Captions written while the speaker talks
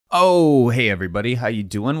Oh, hey everybody, how you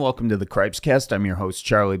doing? Welcome to the Cripescast. I'm your host,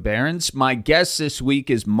 Charlie Behrens. My guest this week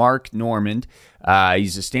is Mark Normand.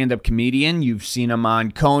 He's a stand-up comedian. You've seen him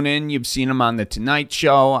on Conan. You've seen him on The Tonight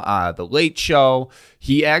Show, The Late Show.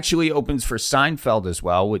 He actually opens for Seinfeld as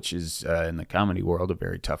well, which is, in the comedy world, a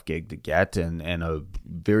very tough gig to get and a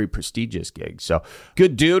very prestigious gig. So,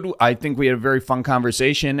 good dude. I think we had a very fun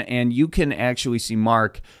conversation, and you can actually see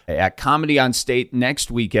Mark at Comedy on State next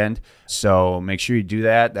weekend. So, make sure you do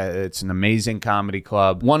that. It's an amazing comedy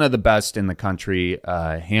club. One of the best in the country,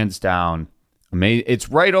 hands down. Amazing. It's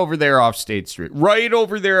right over there off State Street. Right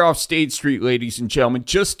over there off State Street, ladies and gentlemen.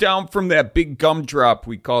 Just down from that big gumdrop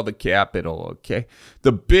we call the Capitol, okay?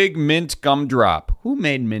 The big mint gumdrop. Who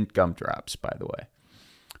made mint gumdrops, by the way?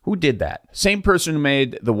 Who did that? Same person who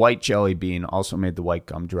made the white jelly bean also made the white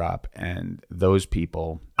gumdrop. And those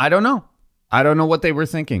people, I don't know. I don't know what they were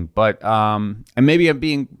thinking. But, and maybe I'm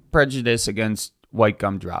being prejudiced against white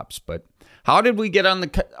gumdrops, but how did we get on the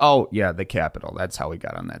the Capitol? That's how we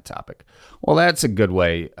got on that topic. Well, that's a good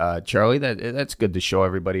way, Charlie. That's good to show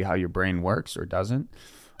everybody how your brain works or doesn't.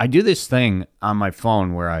 I do this thing on my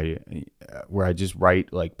phone where I just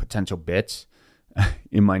write like potential bits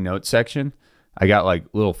in my notes section. I got like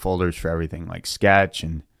little folders for everything, like sketch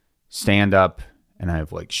and stand up, and I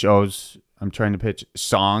have like shows I'm trying to pitch,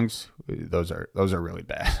 songs. Those are really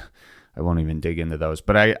bad. I won't even dig into those.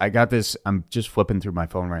 But I got this. I'm just flipping through my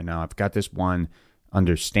phone right now. I've got this one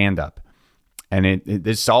under stand-up. And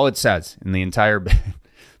this is all it says in the entire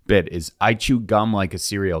bit is, I chew gum like a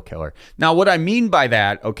serial killer. Now, what I mean by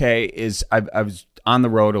that, okay, is I was on the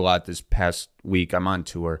road a lot this past week. I'm on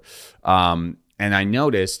tour. And I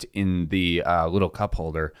noticed in the little cup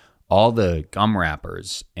holder all the gum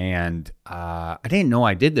wrappers. And I didn't know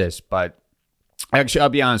I did this, but actually, I'll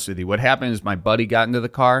be honest with you. What happened is my buddy got into the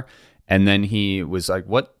car. And then he was like,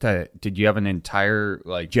 did you have an entire,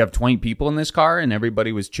 do you have 20 people in this car and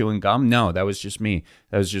everybody was chewing gum? No, that was just me.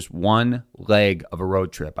 That was just one leg of a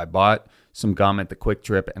road trip. I bought some gum at the Quick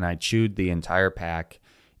Trip and I chewed the entire pack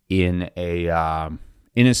in a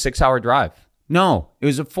 6-hour drive. No, it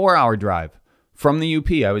was a 4-hour drive from the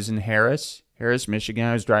UP. I was in Harris, Michigan.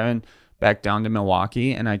 I was driving back down to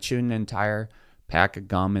Milwaukee and I chewed an entire pack of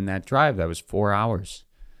gum in that drive. That was 4 hours.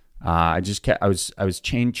 I was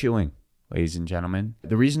chain chewing, ladies and gentlemen.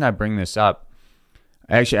 The reason I bring this up,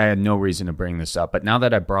 actually, I had no reason to bring this up, but now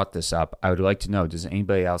that I brought this up, I would like to know, does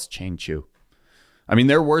anybody else chain chew? I mean,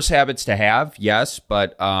 there are worse habits to have, yes,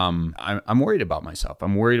 but I'm worried about myself.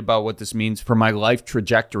 I'm worried about what this means for my life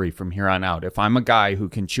trajectory from here on out. If I'm a guy who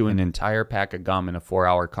can chew an entire pack of gum in a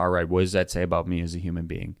 4-hour car ride, what does that say about me as a human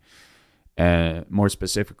being? More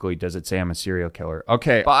specifically, does it say I'm a serial killer?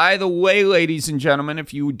 Okay, by the way, ladies and gentlemen,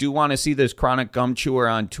 if you do want to see this chronic gum chewer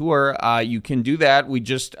on tour, you can do that. We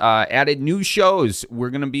just added new shows. We're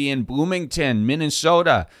going to be in Bloomington,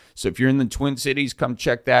 Minnesota. So if you're in the Twin Cities, come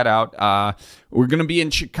check that out. We're going to be in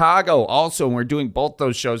Chicago also, and we're doing both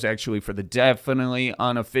those shows actually for the definitely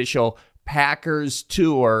unofficial Packers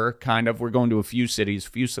tour, kind of. We're going to a few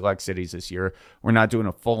select cities this year. We're not doing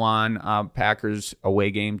a full-on Packers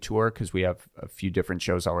away game tour because we have a few different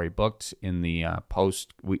shows already booked in the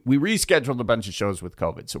post. We rescheduled a bunch of shows with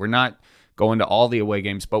COVID, so we're not going to all the away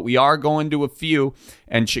games, but we are going to a few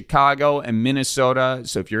in Chicago and Minnesota.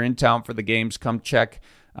 So if you're in town for the games, come check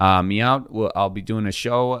me out. I'll be doing a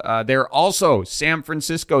show there. Also, San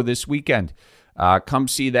Francisco this weekend. Come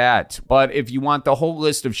see that. But if you want the whole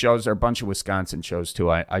list of shows, there are a bunch of Wisconsin shows too.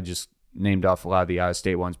 I just named off a lot of the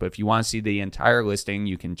out-of-state ones. But if you want to see the entire listing,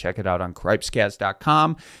 you can check it out on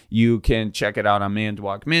Cripescast.com. You can check it out on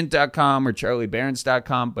manwalkmint.com or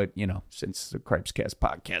charliebehrens.com. But, since the Cripescast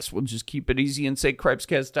podcast, we'll just keep it easy and say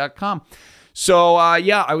Cripescast.com. So,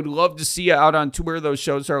 I would love to see you out on tour. Those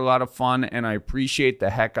shows are a lot of fun, and I appreciate the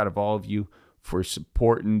heck out of all of you for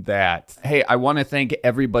supporting that. Hey, I want to thank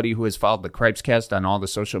everybody who has followed the Cripescast on all the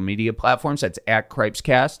social media platforms. That's at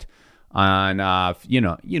Cripescast on, you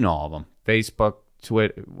know all of them. Facebook,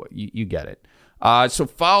 Twitter, you get it. So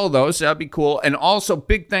follow those. That'd be cool. And also,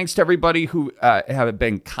 big thanks to everybody who have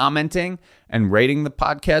been commenting and rating the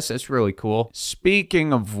podcast. That's really cool.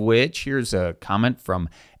 Speaking of which, here's a comment from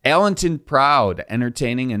Allenton Proud,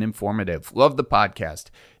 entertaining and informative. Love the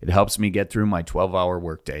podcast. It helps me get through my 12-hour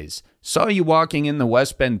workdays. Saw you walking in the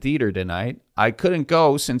West Bend Theater tonight. I couldn't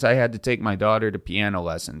go since I had to take my daughter to piano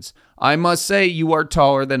lessons. I must say you are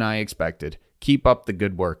taller than I expected. Keep up the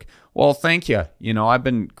good work. Well, thank you. I've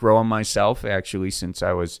been growing myself actually since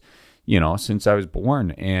I was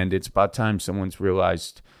born, and it's about time someone's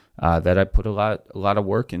realized that I put a lot of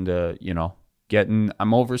work into, getting.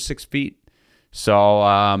 I'm over 6 feet. So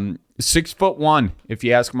 6'1", if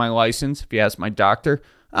you ask my license, if you ask my doctor,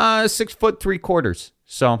 6'3".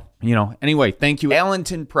 So, anyway, thank you,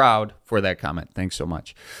 Allenton Proud, for that comment. Thanks so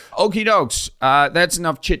much. Okie dokes. That's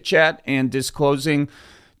enough chit chat and disclosing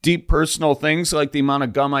deep personal things like the amount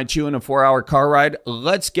of gum I chew in a 4-hour car ride.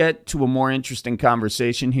 Let's get to a more interesting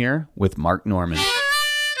conversation here with Mark Norman.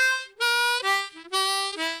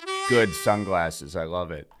 Good sunglasses. I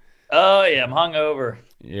love it. Oh, yeah. I'm hungover.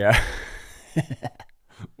 Yeah.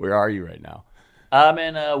 Where are you right now? I'm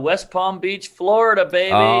in West Palm Beach, Florida,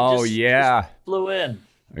 baby. Oh, yeah. Just flew in.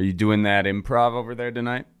 Are you doing that improv over there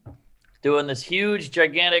tonight? Doing this huge,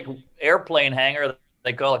 gigantic airplane hangar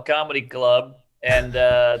they call a comedy club. And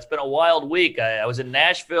it's been a wild week. I was in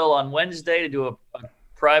Nashville on Wednesday to do a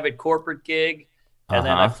private corporate gig. And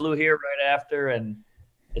then I flew here right after. And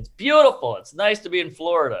it's beautiful. It's nice to be in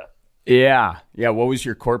Florida. Yeah. What was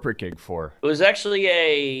your corporate gig for? It was actually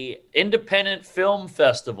a independent film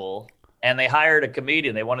festival. And they hired a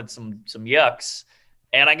comedian. They wanted some yucks.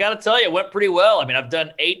 And I got to tell you, it went pretty well. I mean, I've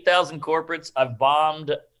done 8,000 corporates. I've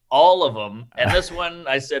bombed all of them. And this one,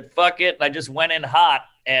 I said, fuck it. And I just went in hot.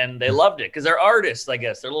 And they loved it because they're artists, I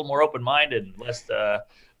guess. They're a little more open-minded and less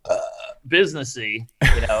businessy,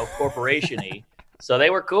 corporation-y. So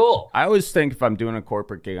they were cool. I always think if I'm doing a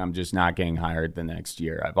corporate gig, I'm just not getting hired the next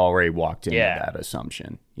year. I've already walked into that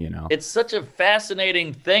assumption, It's such a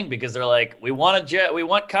fascinating thing because they're like, we want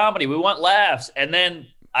comedy, we want laughs. And then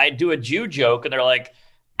I do a Jew joke and they're like,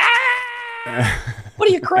 what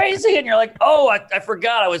are you, crazy? And you're like, oh, I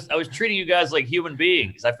forgot. I was treating you guys like human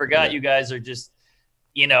beings. I forgot you guys are just,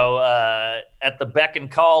 at the beck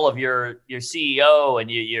and call of your CEO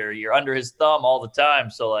and you're under his thumb all the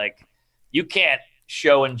time. So like, you can't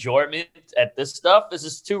show enjoyment at this stuff. This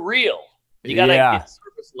is too real. You gotta get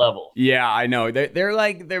surface level. Yeah, I know. They're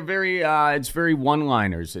very it's very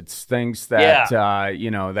one-liners. It's things that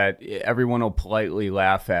that everyone will politely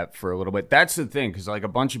laugh at for a little bit. That's the thing, because like a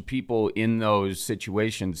bunch of people in those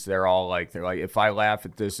situations, they're like, if I laugh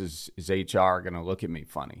at this, is HR gonna look at me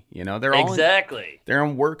funny? They're all they're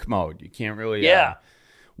in work mode. You can't really.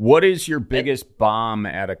 What is your biggest bomb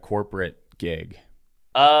at a corporate gig?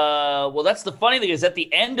 Well, that's the funny thing is at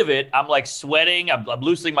the end of it, I'm like sweating. I'm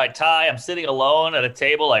loosening my tie. I'm sitting alone at a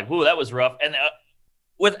table like, whoo, that was rough. And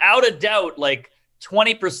without a doubt, like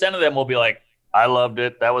 20% of them will be like, I loved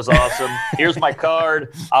it. That was awesome. Here's my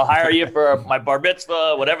card. I'll hire you for my bar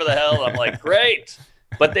mitzvah, whatever the hell. I'm like, great.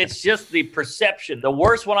 But it's just the perception. The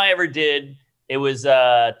worst one I ever did, it was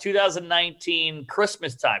 2019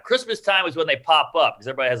 Christmas time. Christmas time is when they pop up because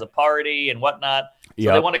everybody has a party and whatnot.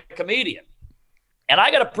 So they want a comedian. And I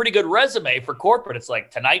got a pretty good resume for corporate. It's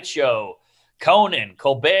like Tonight Show, Conan,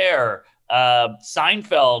 Colbert,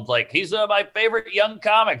 Seinfeld. Like, he's my favorite young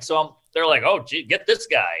comic. So they're like, oh, gee, get this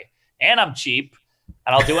guy. And I'm cheap,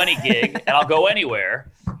 and I'll do any gig, and I'll go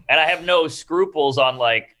anywhere. And I have no scruples on,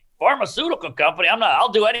 like, pharmaceutical company. I'll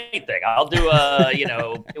do anything. I'll do,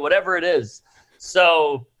 whatever it is.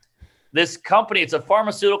 So this company, it's a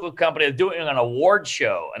pharmaceutical company. They're doing an award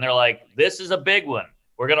show. And they're like, this is a big one.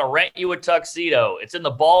 We're going to rent you a tuxedo. It's in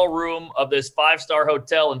the ballroom of this 5-star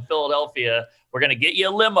hotel in Philadelphia. We're going to get you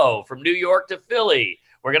a limo from New York to Philly.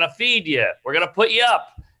 We're going to feed you. We're going to put you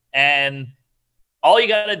up. And all you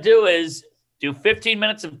got to do is do 15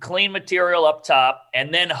 minutes of clean material up top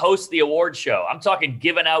and then host the award show. I'm talking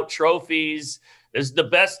giving out trophies. This is the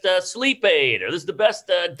best sleep aid, or this is the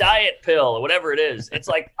best diet pill, or whatever it is. It's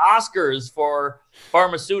like Oscars for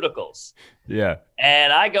pharmaceuticals. Yeah.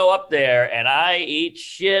 And I go up there and I eat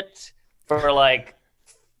shit for like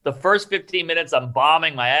the first 15 minutes. I'm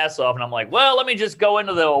bombing my ass off. And I'm like, well, let me just go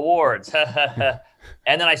into the awards. And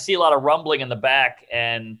then I see a lot of rumbling in the back.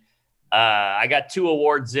 And I got 2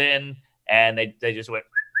 awards in and they just went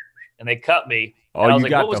and they cut me. Oh, and I was you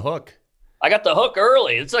got the hook. I got the hook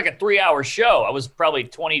early. It's like a 3-hour show. I was probably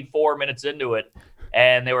 24 minutes into it.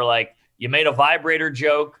 And they were like, you made a vibrator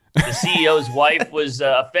joke. The CEO's wife was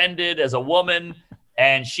offended as a woman,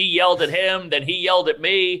 and she yelled at him. Then he yelled at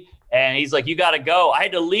me, and he's like, you got to go. I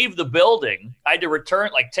had to leave the building. I had to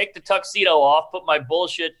return, like take the tuxedo off, put my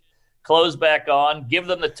bullshit clothes back on, give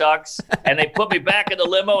them the tux, and they put me back in the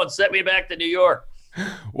limo and sent me back to New York.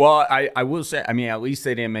 Well, I will say, I mean, at least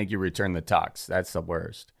they didn't make you return the tux. That's the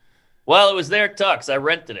worst. Well, it was their tux. I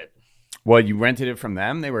rented it. Well, you rented it from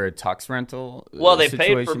them? They were a tux rental? Well, they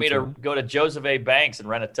paid for me to go to Joseph A. Banks and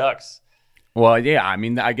rent a tux. Well, yeah, I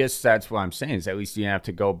mean, I guess that's what I'm saying is at least you have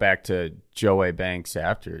to go back to Joe A. Banks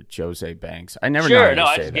after Jose Banks. I never know how to say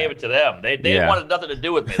I just gave it to them. They wanted nothing to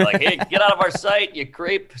do with me. Like, hey, get out of our site, you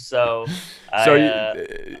creep. So I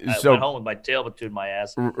went home with my tail between my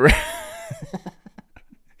ass.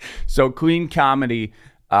 So clean comedy.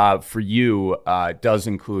 for you does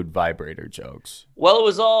include vibrator jokes? Well, it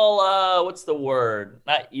was all what's the word?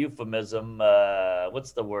 Not euphemism.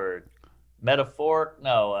 What's the word? Metaphoric?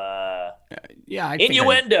 No. Yeah,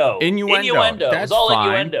 Innuendo. Innuendo. It was all fine.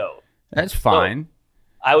 innuendo. That's fine. So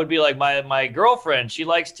I would be like, my girlfriend, she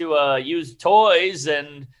likes to use toys,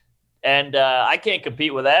 and I can't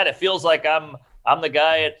compete with that. It feels like I'm the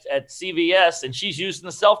guy at CVS, and she's using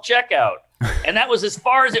the self-checkout. And that was as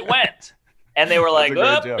far as it went. And they were like,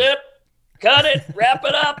 cut it, wrap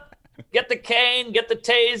it up, get the cane, get the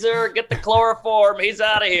taser, get the chloroform. He's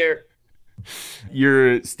out of here.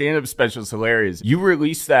 Your stand-up special is hilarious. You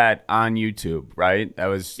released that on YouTube, right? That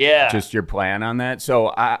was just your plan on that.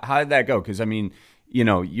 So how did that go? Because, I mean, you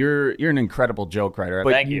know, you're an incredible joke writer.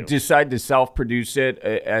 But Thank you. You decided to self-produce it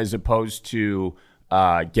as opposed to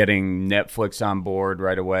getting Netflix on board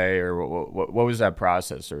right away, or what was that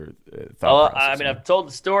process or thought process? I mean, I've told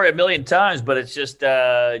the story a million times, but it's just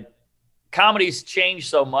comedy's changed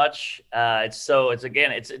so much. It's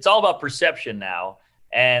all about perception now,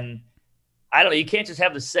 and I don't know. You can't just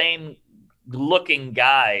have the same looking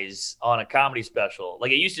guys on a comedy special.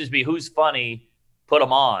 Like, it used to just be who's funny, put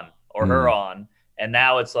them on or her on, and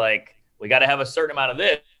now it's like we got to have a certain amount of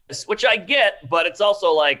this, which I get, but it's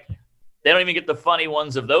also like, they don't even get the funny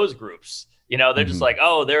ones of those groups. You know, they're just like,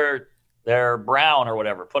 oh, they're brown or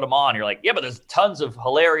whatever. Put them on. You're like, yeah, but there's tons of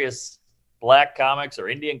hilarious black comics or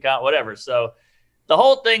Indian whatever. So the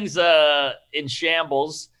whole thing's in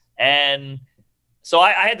shambles. And so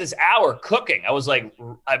I had this hour cooking. I was like,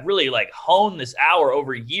 I really like honed this hour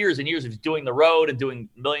over years and years of doing the road and doing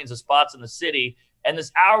millions of spots in the city. And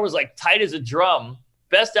this hour was like tight as a drum.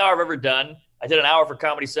 Best hour I've ever done. I did an hour for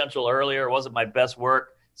Comedy Central earlier. It wasn't my best work.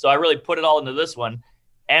 So I really put it all into this one.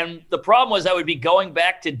 And the problem was I would be going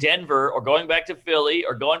back to Denver or going back to Philly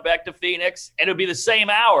or going back to Phoenix, and it would be the same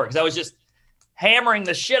hour because I was just hammering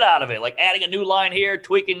the shit out of it, like adding a new line here,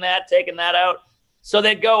 tweaking that, taking that out. So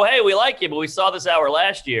they'd go, hey, we like you, but we saw this hour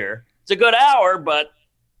last year. It's a good hour, but,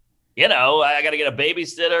 you know, I got to get a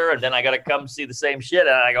babysitter, and then I got to come see the same shit.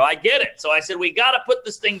 And I go, I get it. So I said, we got to put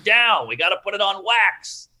this thing down. We got to put it on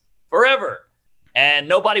wax forever. And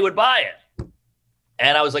nobody would buy it.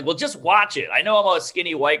 And I was like, well, just watch it. I know I'm a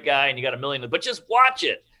skinny white guy and you got a million, but just watch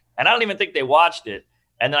it. And I don't even think they watched it.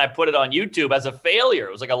 And then I put it on YouTube as a failure.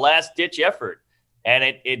 It was like a last ditch effort, and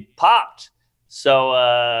it popped. So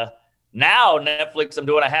now Netflix, I'm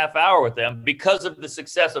doing a half hour with them because of the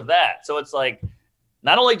success of that. So it's like,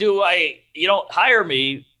 not only you don't hire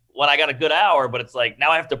me when I got a good hour, but it's like, now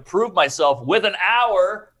I have to prove myself with an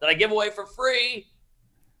hour that I give away for free.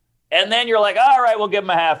 And then you're like, all right, we'll give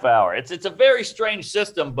them a half hour. It's a very strange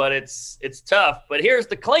system, but it's tough. But here's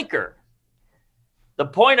the clinker. The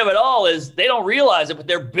point of it all is they don't realize it, but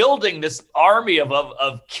they're building this army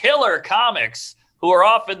of killer comics who are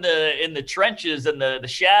off in the trenches and the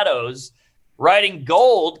shadows writing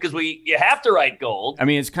gold, because you have to write gold. I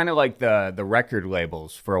mean, it's kind of like the record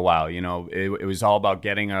labels for a while. You know, it was all about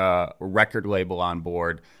getting a record label on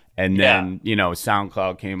board. And then, you know,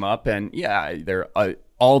 SoundCloud came up, and they're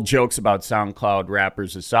all jokes about SoundCloud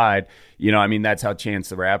rappers aside, you know, I mean, that's how Chance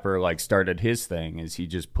the Rapper like started his thing, is he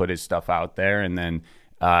just put his stuff out there, and then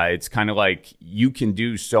it's kind of like you can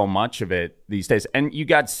do so much of it these days. And you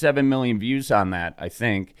got 7 million views on that, I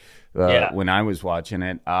think, when I was watching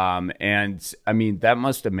it. And I mean, that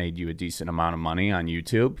must have made you a decent amount of money on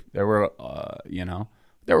YouTube. There were,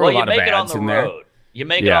 there were a lot of ads in there. You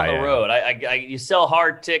make it on the road. You sell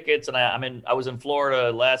hard tickets, and I was in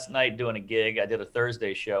Florida last night doing a gig. I did a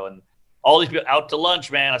Thursday show, and all these people out to lunch,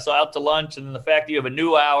 man. I saw out to lunch, and then the fact that you have a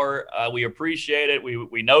new hour, we appreciate it.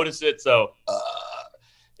 We notice it. So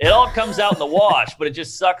it all comes out in the wash, but it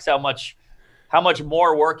just sucks how much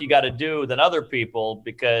more work you got to do than other people,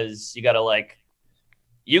 because you got to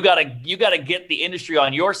get the industry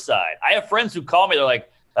on your side. I have friends who call me. They're like,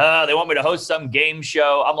 they want me to host some game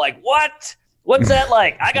show. I'm like, what? What's that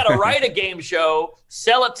like? I got to write a game show,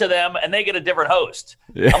 sell it to them, and they get a different host.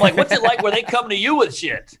 I'm like, what's it like where they come to you with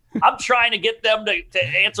shit? I'm trying to get them to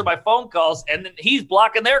answer my phone calls, and then he's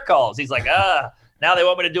blocking their calls. He's like, now they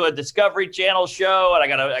want me to do a Discovery Channel show,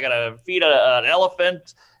 and I gotta feed an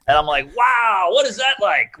elephant. And I'm like, wow, what is that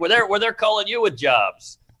like? Where they're calling you with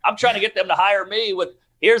jobs. I'm trying to get them to hire me with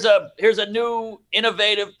here's a new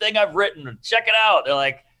innovative thing I've written. Check it out. They're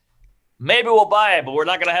like, maybe we'll buy it, but we're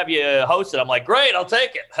not going to have you host it. I'm like, great, I'll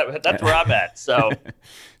take it. That's where I'm at. So,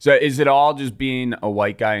 so is it all just being a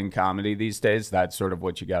white guy in comedy these days? That's sort of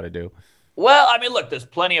what you got to do. Well, I mean, look, there's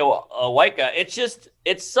plenty of white guy.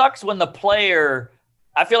 It sucks when the player.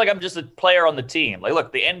 I feel like I'm just a player on the team. Like,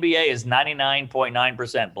 look, the NBA is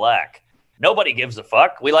 99.9% black. Nobody gives a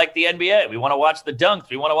fuck. We like the NBA. We want to watch the dunks.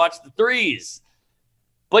 We want to watch the threes.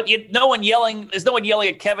 But there's no one yelling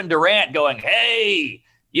at Kevin Durant going, hey,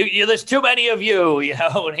 there's too many of you,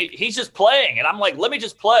 and he's just playing. And I'm like, let me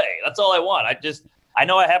just play. That's all I want. I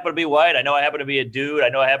know I happen to be white. I know I happen to be a dude. I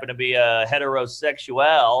know I happen to be a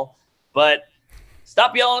heterosexual, but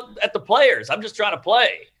stop yelling at the players. I'm just trying to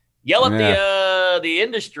play. Yell at the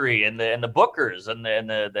industry and the bookers and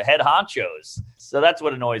the head honchos. So that's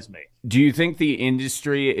what annoys me. Do you think the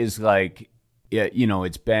industry is like,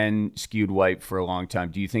 it's been skewed white for a long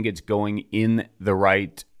time. Do you think it's going in the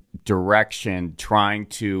right direction, trying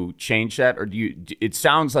to change that? Or it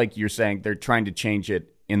sounds like you're saying they're trying to change it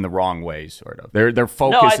in the wrong way, sort of. Their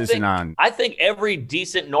focus isn't on. I think every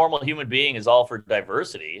decent, normal human being is all for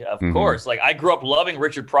diversity, of course. Like, I grew up loving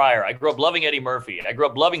Richard Pryor. I grew up loving Eddie Murphy. I grew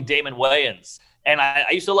up loving Damon Wayans. And I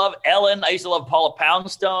used to love Ellen. I used to love Paula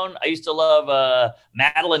Poundstone. I used to love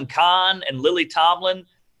Madeline Kahn and Lily Tomlin.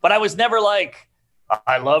 But I was never like,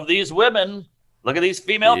 I love these women. Look at these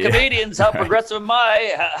female comedians. How progressive am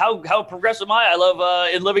I? How progressive am I? I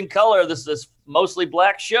love In Living Color, this mostly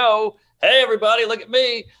black show. Hey, everybody, look at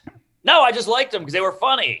me. No, I just liked them because they were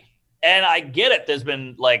funny. And I get it. There's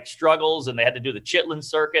been like struggles, and they had to do the Chitlin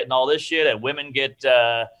circuit and all this shit, and women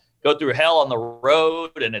go through hell on the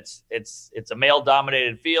road, and it's a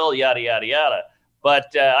male-dominated field, yada, yada, yada.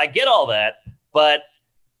 But I get all that. But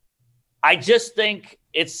I just think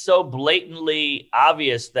it's so blatantly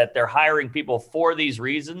obvious that they're hiring people for these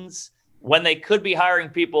reasons when they could be hiring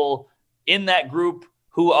people in that group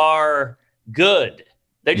who are good.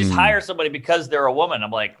 They just hire somebody because they're a woman.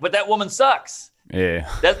 I'm like, but that woman sucks. Yeah.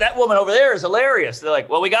 That woman over there is hilarious. They're like,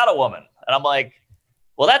 well, we got a woman. And I'm like,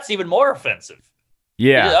 well, that's even more offensive.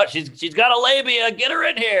 Yeah. She's got a labia. Get her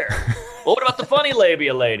in here. Well, what about the funny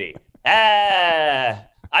labia lady?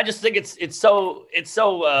 I just think it's so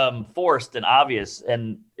forced and obvious,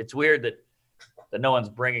 and it's weird that no one's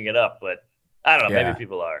bringing it up. But I don't know. Maybe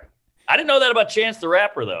people are. I didn't know that about Chance the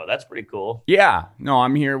Rapper, though. That's pretty cool. Yeah. No,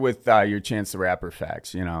 I'm here with your Chance the Rapper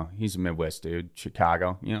facts. He's a Midwest dude,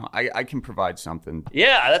 Chicago. I can provide something.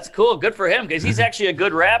 Yeah, that's cool. Good for him, because he's actually a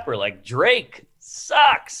good rapper. Like, Drake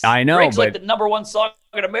sucks. I know, Drake's but like the number 1 song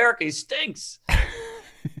in America. He stinks.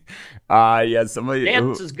 Somebody.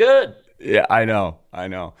 Chance is good. Yeah, I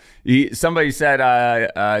know. Somebody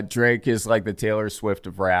said Drake is like the Taylor Swift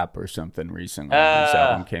of rap or something recently. This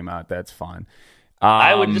album came out. That's fun.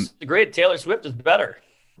 I would disagree. Taylor Swift is better.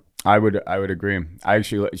 I would agree.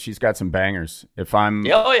 She's got some bangers. If I'm,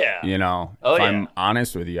 I'm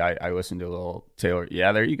honest with you, I listen to a little Taylor.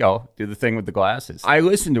 Yeah, there you go. Do the thing with the glasses. I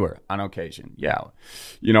listen to her on occasion. Yeah,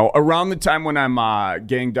 around the time when I'm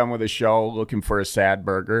getting done with a show, looking for a sad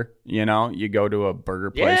burger. You go to a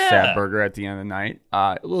burger place, sad burger at the end of the night.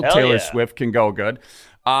 A little Taylor Swift can go good.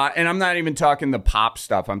 And I'm not even talking the pop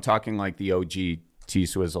stuff. I'm talking like the OG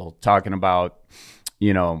T-Swizzle, talking about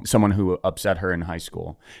someone who upset her in high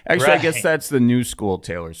school. Actually, right. I guess that's the new school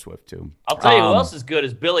Taylor Swift, too. I'll tell you who else is good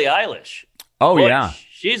is Billie Eilish. Oh, Boy, yeah.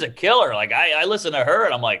 She's a killer. Like, I listen to her,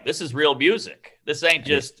 and I'm like, this is real music. This ain't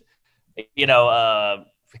just,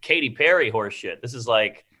 Katy Perry horse shit. This is,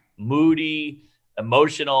 like, moody,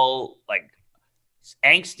 emotional, like,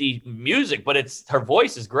 angsty music, but her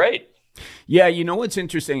voice is great. Yeah, what's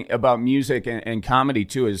interesting about music and comedy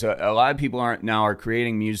too is a lot of people are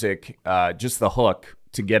creating music, just the hook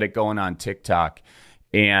to get it going on TikTok,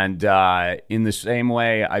 and in the same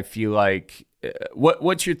way, I feel like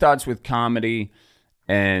what's your thoughts with comedy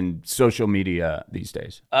and social media these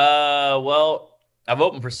days? Well, I've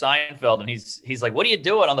opened for Seinfeld, and he's like, "What are you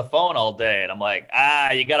doing on the phone all day?" And I'm like,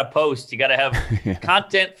 you got to post. You got to have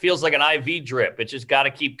content. Feels like an IV drip. It just got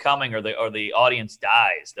to keep coming, or the audience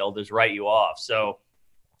dies. They'll just write you off. So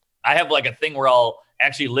I have like a thing where I'll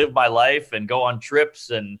actually live my life and go on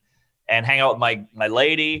trips and hang out with my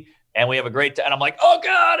lady, and we have a great time. And I'm like, oh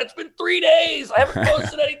God, it's been 3 days. I haven't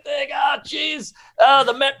posted anything. Jeez.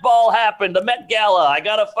 The Met Ball happened. The Met Gala. I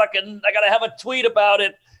gotta have a tweet about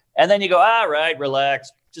it. And then you go, all right,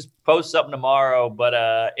 relax, just post something tomorrow.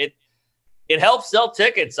 But it helps sell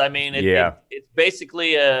tickets. I mean, it's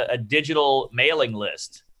basically a digital mailing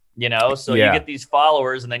list, So you get these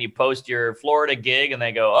followers, and then you post your Florida gig, and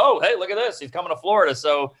they go, oh, hey, look at this. He's coming to Florida.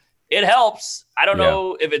 So it helps. I don't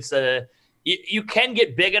know if it's you can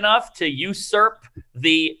get big enough to usurp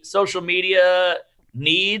the social media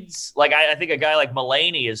needs. Like, I think a guy like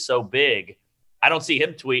Mulaney is so big. I don't see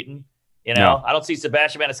him tweeting. No. I don't see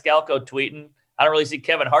Sebastian Maniscalco tweeting. I don't really see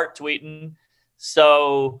Kevin Hart tweeting.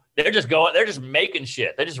 So they're just making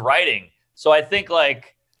shit. They're just writing. So I think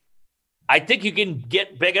you can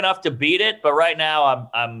get big enough to beat it, but right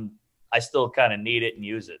now I still kind of need it and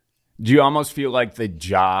use it. Do you almost feel like the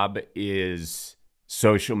job is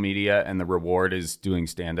social media and the reward is doing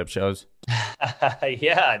stand-up shows?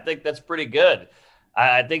 Yeah, I think that's pretty good.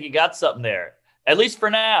 I think you got something there, at least for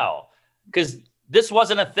now, because this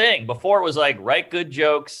wasn't a thing. Before it was like, write good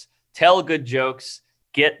jokes, tell good jokes,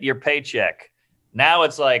 get your paycheck. Now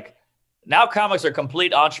it's like, now comics are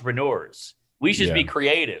complete entrepreneurs. We should be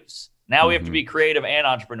creatives. Now we have to be creative and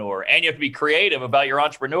entrepreneur, and you have to be creative about your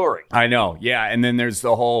entrepreneuring. I know, yeah. And then there's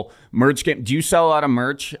the whole merch game. Do you sell a lot of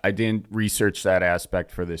merch? I didn't research that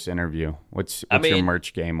aspect for this interview. What's your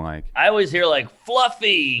merch game like? I always hear like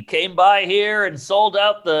Fluffy came by here and sold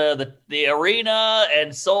out the arena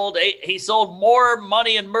and he sold more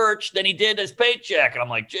money in merch than he did his paycheck. And I'm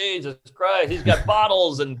like, Jesus Christ, he's got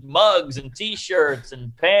bottles and mugs and T-shirts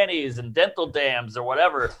and panties and dental dams or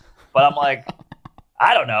whatever. But I'm like,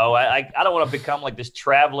 I don't know. I don't want to become like this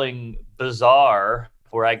traveling bazaar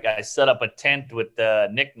where I set up a tent with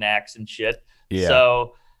knickknacks and shit. Yeah.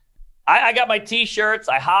 So I got my T-shirts.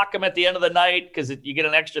 I hawk them at the end of the night because you get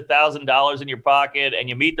an extra $1,000 in your pocket and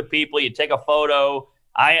you meet the people. You take a photo.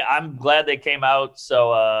 I'm glad they came out.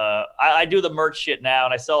 So I do the merch shit now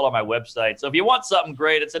and I sell it on my website. So if you want something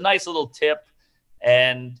great, it's a nice little tip.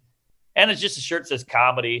 And it's just a shirt that says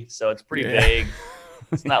comedy. So it's pretty vague.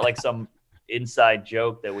 It's not like some inside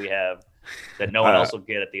joke that we have that no one else will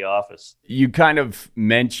get at the office. You kind of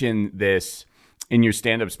mentioned this in your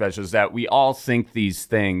stand-up specials that we all think these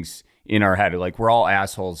things in our head. Like, we're all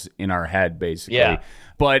assholes in our head, basically. Yeah.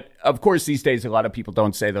 But of course, these days, a lot of people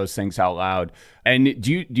don't say those things out loud. And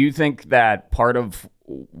do you think that part of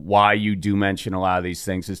why you do mention a lot of these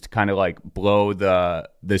things is to kind of like blow the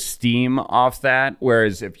steam off that?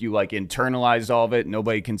 Whereas if you like internalize all of it,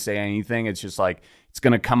 nobody can say anything. It's just like, it's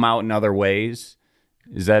going to come out in other ways.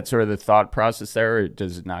 Is that sort of the thought process there, or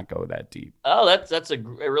does it not go that deep? Oh, that's a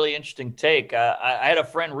really interesting take. I had a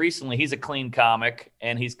friend recently. He's a clean comic,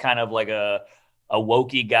 and he's kind of like a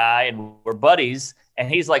wokey guy, and we're buddies. And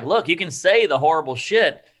he's like, look, you can say the horrible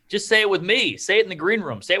shit. Just say it with me. Say it in the green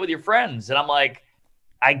room. Say it with your friends. And I'm like,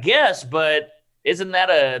 I guess, but isn't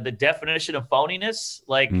that the definition of phoniness?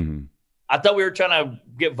 Like, I thought we were trying to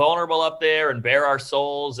get vulnerable up there and bare our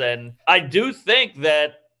souls. And I do think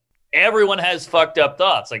that everyone has fucked up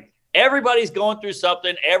thoughts. Like, everybody's going through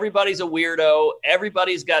something. Everybody's a weirdo.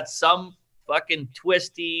 Everybody's got some fucking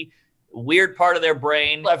twisty, weird part of their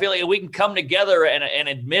brain. I feel like if we can come together and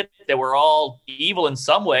admit that we're all evil in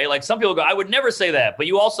some way. Like, some people go, I would never say that. But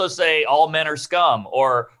you also say all men are scum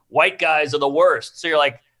or white guys are the worst. So you're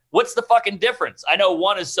like, what's the fucking difference? I know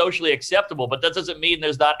one is socially acceptable, but that doesn't mean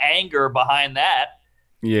there's not anger behind that.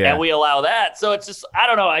 Yeah. And we allow that. So it's just, I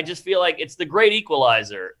don't know. I just feel like it's the great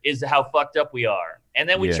equalizer is how fucked up we are. And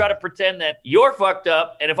then we try to pretend that you're fucked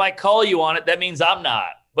up. And if I call you on it, that means I'm not.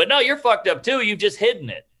 But no, you're fucked up too. You've just hidden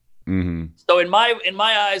it. Mm-hmm. So in my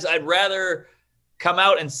eyes, I'd rather come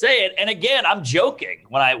out and say it. And again, I'm joking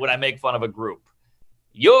when I make fun of a group.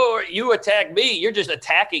 You attack me, you're just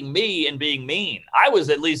attacking me and being mean. I was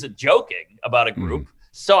at least joking about a group.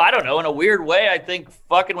 So I don't know, in a weird way, I think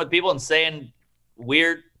fucking with people and saying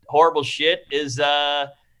weird, horrible shit is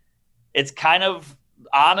it's kind of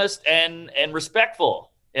honest and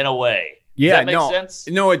respectful in a way. Yeah, does that make sense?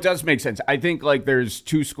 No, it does make sense. I think like there's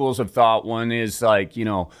two schools of thought. One is like,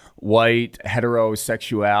 white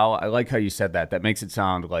heterosexual. I like how you said that. That makes it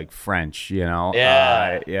sound like French, Yeah.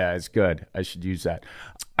 Yeah, it's good. I should use that.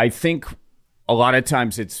 I think a lot of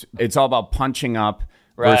times it's all about punching up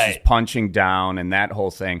versus punching down and that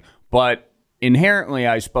whole thing. But inherently,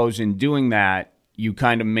 I suppose in doing that, you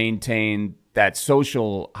kind of maintain that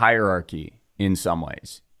social hierarchy in some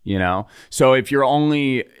ways. So if you're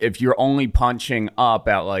only punching up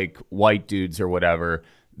at like white dudes or whatever,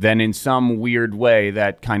 then in some weird way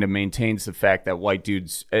that kind of maintains the fact that white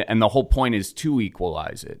dudes, and the whole point is to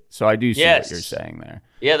equalize it. So I do see what you're saying there.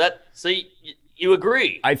 Yeah, so you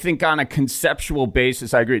agree. I think on a conceptual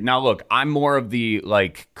basis, I agree. Now, look, I'm more of the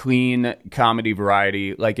like clean comedy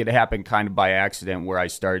variety. Like, it happened kind of by accident where I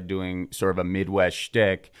started doing sort of a Midwest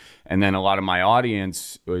shtick. And then a lot of my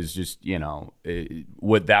audience was just,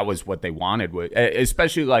 that was what they wanted.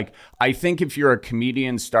 Especially like, I think if you're a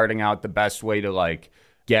comedian starting out, the best way to like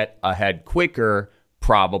get ahead quicker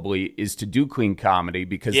probably is to do clean comedy,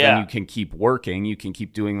 because then you can keep working. You can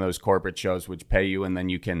keep doing those corporate shows which pay you, and then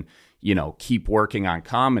you can keep working on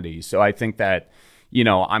comedy. So I think that,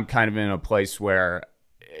 I'm kind of in a place where,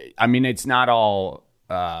 I mean, it's not all,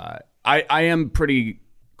 I am pretty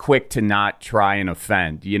quick to not try and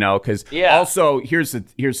offend, because also here's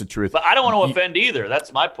the truth. But I don't want to offend either.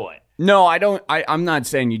 That's my point. No, I don't. I'm not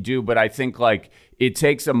saying you do, but I think like it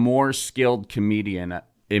takes a more skilled comedian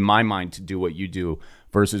in my mind to do what you do.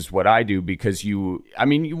 versus what I do, because you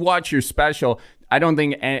watch your special. I don't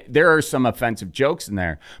think there are some offensive jokes in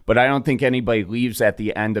there, but I don't think anybody leaves at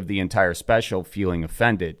the end of the entire special feeling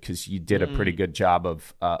offended, because you did a pretty good job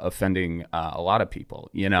of offending a lot of people,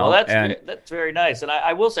 you know? Well, that's very nice. And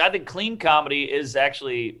I will say, I think clean comedy is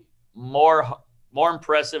actually more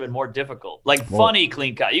impressive and more difficult. Like funny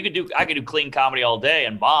clean comedy. I could do clean comedy all day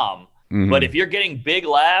and bomb. But if you're getting big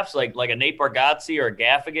laughs, like a Nate Bargatze or a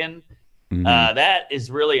Gaffigan, that is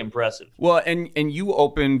really impressive. Well, and you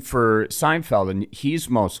open for Seinfeld, and he's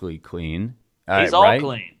mostly clean. He's all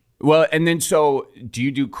clean. Well, and then so do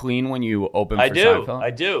you do clean when you open for Seinfeld?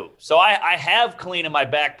 I do. So I have clean in my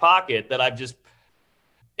back pocket that I've just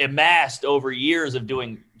amassed over years of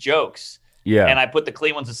doing jokes. Yeah. And I put the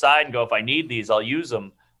clean ones aside and go, if I need these, I'll use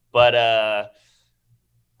them. But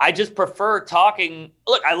I just prefer talking.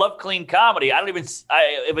 Look, I love clean comedy.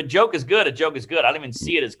 If a joke is good, a joke is good. I don't even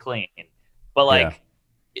see it as clean. But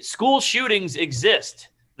school shootings exist.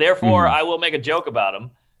 Therefore, I will make a joke about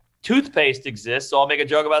them. Toothpaste exists, so I'll make a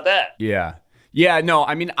joke about that. Yeah. Yeah, no,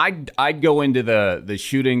 I mean, I'd go into the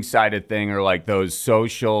shooting side of thing, or like those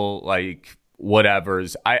social, like,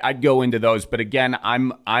 whatevers. I'd go into those. But again,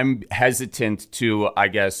 I'm hesitant to, I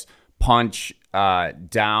guess, punch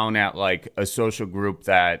down at like a social group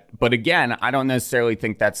but again, I don't necessarily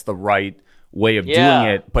think that's the right way of doing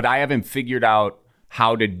it, but I haven't figured out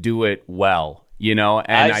how to do it well, you know?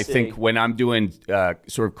 And I think when I'm doing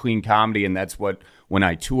sort of clean comedy, and when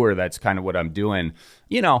I tour, that's kind of what I'm doing,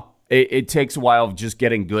 you know, it takes a while of just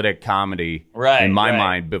getting good at comedy in my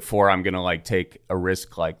mind before I'm going to like take a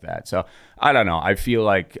risk like that. So I don't know. I feel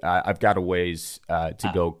like I've got a ways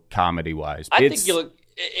to go comedy wise. I think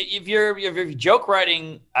if your joke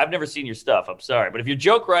writing, I've never seen your stuff, I'm sorry, but if your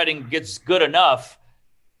joke writing gets good enough,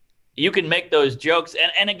 you can make those jokes.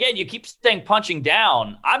 And again, you keep saying punching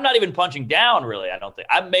down. I'm not even punching down, really, I don't think.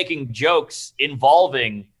 I'm making jokes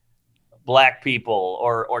involving Black people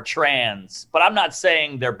or trans, but I'm not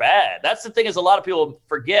saying they're bad. That's the thing, is a lot of people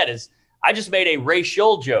forget, is I just made a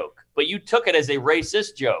racial joke, but you took it as a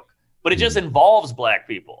racist joke, but it just involves Black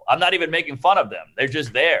people. I'm not even making fun of them. They're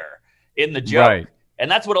just there in the joke. Right. And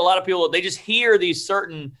that's what a lot of people, they just hear these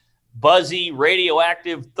certain buzzy,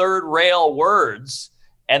 radioactive, third rail words,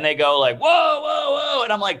 and they go like, whoa, whoa, whoa.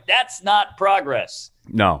 And I'm like, that's not progress.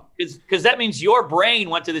 No. Because that means your brain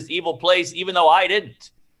went to this evil place, even though I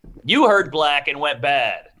didn't. You heard Black and went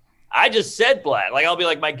bad. I just said Black. Like, I'll be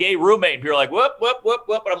like my gay roommate, and people are like, whoop, whoop, whoop,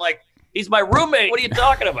 whoop. And I'm like, he's my roommate. What are you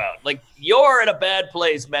talking about? Like, you're in a bad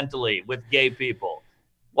place mentally with gay people.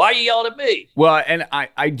 Why are you yelling at me? Well, and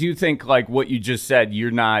I do think, like what you just said,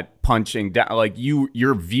 you're not punching down. Like,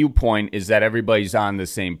 your viewpoint is that everybody's on the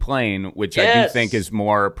same plane, which I do think is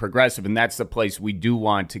more progressive. And that's the place we do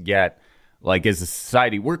want to get, like, as a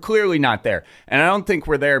society. We're clearly not there. And I don't think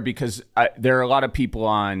we're there because there are a lot of people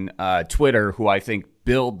on Twitter who I think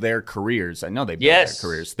build their careers. I know they build their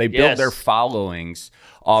careers. They build their followings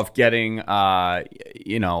off getting,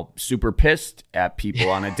 super pissed at people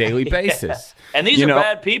on a daily basis. And these are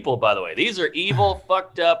bad people, by the way. These are evil,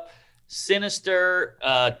 fucked up, sinister,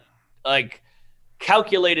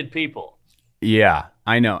 calculated people. Yeah,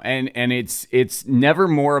 I know. And it's never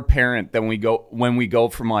more apparent than when we go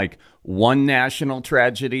from like one national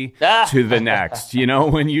tragedy to the next. You know,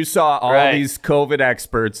 when you saw all these COVID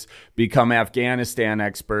experts become Afghanistan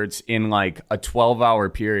experts in like a 12-hour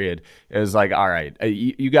period, it was like, all right,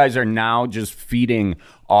 you guys are now just feeding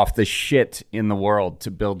off the shit in the world to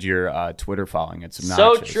build your Twitter following. It's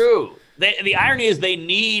obnoxious. So true. The irony is they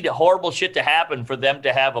need horrible shit to happen for them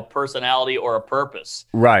to have a personality or a purpose.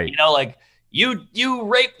 Right. You know, like, you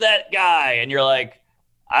raped that guy, and you're like,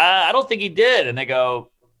 I don't think he did. And they go,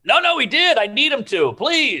 no, he did. I need him to,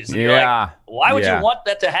 please. And you're like, why would you want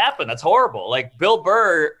that to happen? That's horrible. Like, Bill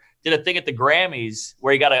Burr did a thing at the Grammys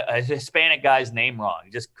where he got a Hispanic guy's name wrong.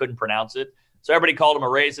 He just couldn't pronounce it. So everybody called him a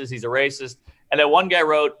racist. He's a racist. And then one guy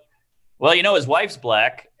wrote, well, his wife's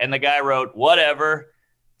Black. And the guy wrote, whatever.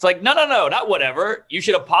 It's like, no, not whatever. You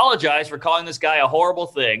should apologize for calling this guy a horrible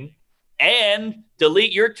thing and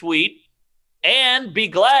delete your tweet and be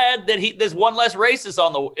glad that there's one less racist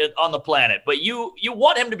on the planet. But you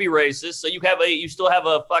want him to be racist, so you still have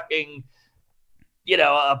a fucking,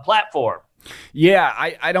 a platform. Yeah,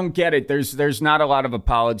 I don't get it. There's not a lot of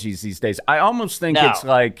apologies these days. I almost think it's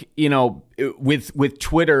like, with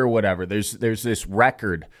Twitter or whatever, there's this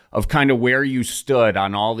record of kind of where you stood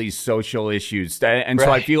on all these social issues. And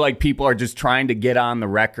so I feel like people are just trying to get on the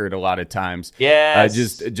record a lot of times. Yeah.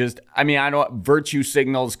 I don't virtue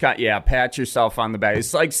signals. Pat yourself on the back.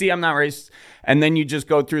 It's like, see, I'm not racist. And then you just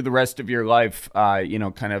go through the rest of your life,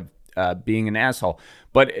 kind of being an asshole.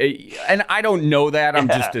 But and I don't know that. I'm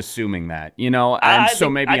just assuming that, you know. And so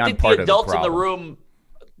maybe I'm part of the problem. I think the adults in the room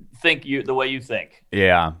think the way you think.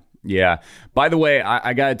 Yeah. Yeah. By the way,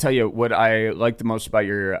 I got to tell you what I like the most about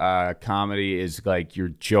your comedy is like your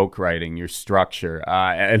joke writing, your structure.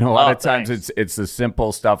 And a lot of times it's the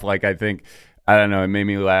simple stuff. Like I think, I don't know, it made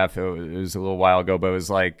me laugh. It was a little while ago, but it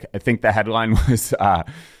was like, I think the headline was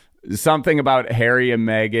something about Harry and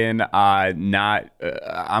Meghan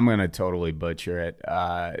I'm going to totally butcher it.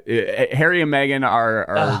 Harry and Meghan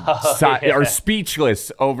are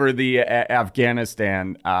speechless over the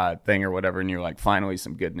Afghanistan thing or whatever, and you're like, finally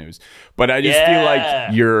some good news. But I just feel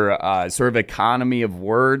like your sort of economy of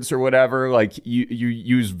words or whatever, like you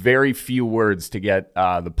use very few words to get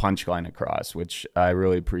the punchline across, which I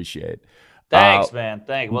really appreciate. Thanks, man.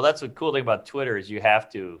 Thanks. Well, that's the cool thing about Twitter is you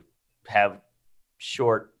have to have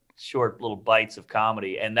short little bites of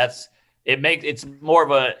comedy, and it's more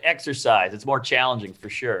of an exercise. It's more challenging for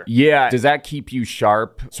sure. Yeah. Does that keep you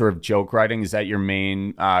sharp, sort of joke writing? Is that your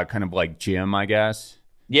main kind of like gym, I guess?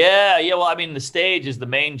 Yeah. Well, I mean, the stage is the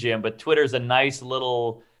main gym, but Twitter's a nice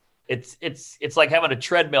little, it's like having a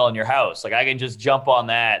treadmill in your house. Like I can just jump on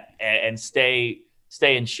that and stay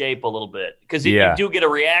in shape a little bit because you do get a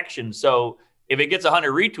reaction. So if it gets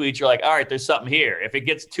 100 retweets, you're like, all right, there's something here. If it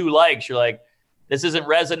gets 2 likes, you're like, this isn't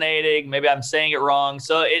resonating. Maybe I'm saying it wrong.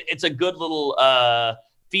 So it's a good little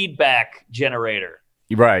feedback generator.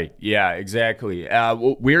 Right. Yeah, exactly.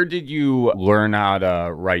 Where did you learn how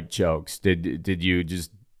to write jokes? Did you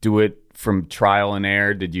just do it from trial and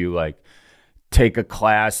error? Did you like take a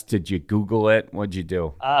class? Did you Google it? What'd you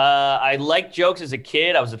do? I liked jokes as a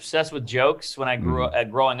kid. I was obsessed with jokes when I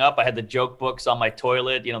growing up. I had the joke books on my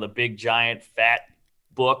toilet, the big, giant, fat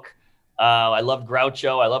book. I loved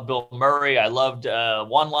Groucho. I loved Bill Murray. I loved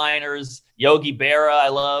one-liners. Yogi Berra I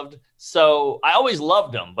loved. So I always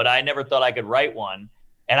loved them, but I never thought I could write one.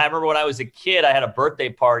 And I remember when I was a kid, I had a birthday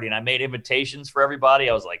party, and I made invitations for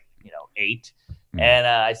everybody. I was like, 8. And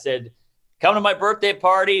I said, come to my birthday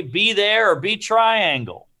party, be there or be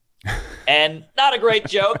triangle. And not a great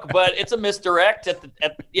joke, but it's a misdirect at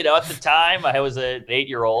the time. I was an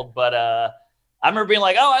 8-year-old, but I remember being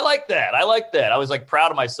like, oh, I like that. I was like proud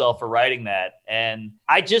of myself for writing that. And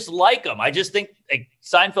I just like them. I just think like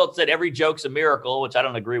Seinfeld said every joke's a miracle, which I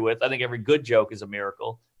don't agree with. I think every good joke is a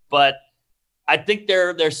miracle. But I think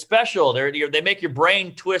they're special. They make your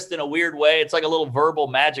brain twist in a weird way. It's like a little verbal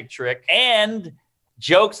magic trick. And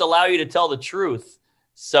jokes allow you to tell the truth.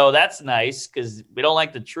 So that's nice because we don't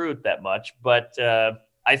like the truth that much. But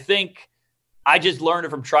I think I just learned it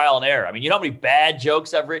from trial and error. I mean, you know how many bad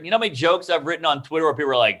jokes I've written? You know how many jokes I've written on Twitter where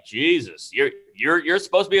people are like, Jesus, you're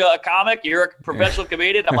supposed to be a comic? You're a professional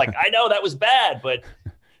comedian? I'm like, I know that was bad, but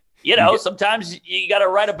sometimes you got to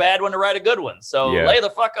write a bad one to write a good one. So lay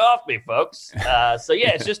the fuck off me, folks.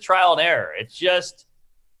 It's just trial and error. It's just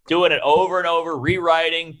doing it over and over,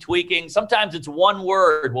 rewriting, tweaking. Sometimes it's one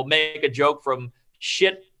word will make a joke from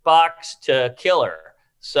shit box to killer.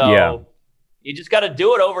 So you just got to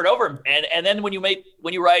do it over and over. And then when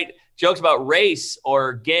you write jokes about race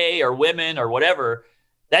or gay or women or whatever,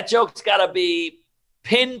 that joke's got to be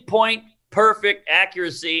pinpoint, perfect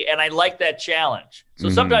accuracy. And I like that challenge. So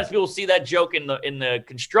sometimes people see that joke in the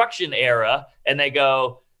construction era and they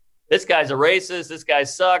go, this guy's a racist. This guy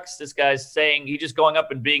sucks. This guy's saying he's just going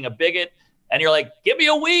up and being a bigot. And you're like, give me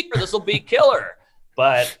a week or this will be killer.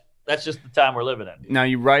 But that's just the time we're living in. Now,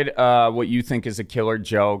 you write what you think is a killer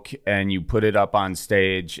joke and you put it up on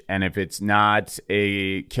stage. And if it's not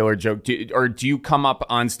a killer joke, do you come up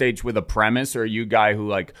on stage with a premise, or are you a guy who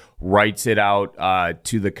like writes it out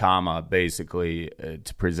to the comma, basically,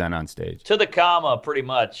 to present on stage? To the comma, pretty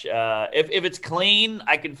much. If it's clean,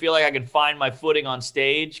 I can feel like I can find my footing on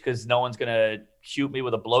stage because no one's going to shoot me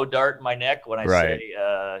with a blow dart in my neck when I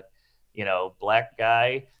say, black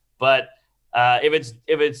guy. But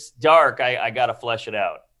if it's dark, I gotta flesh it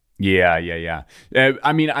out. Yeah.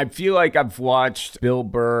 I mean, I feel like I've watched Bill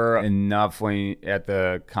Burr enough at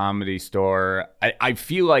the Comedy Store. I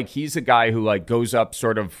feel like he's a guy who like goes up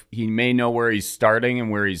sort of, he may know where he's starting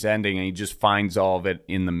and where he's ending, and he just finds all of it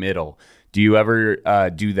in the middle. Do you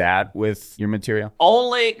ever do that with your material?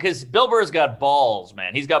 Only because Bill Burr's got balls,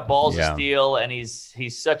 man. He's got balls of steel, and he's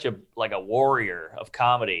such a warrior of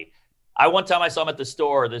comedy. One time I saw him at the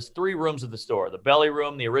store. There's 3 rooms of the store: the belly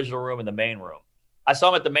room, the original room, and the main room. I saw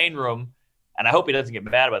him at the main room, and I hope he doesn't get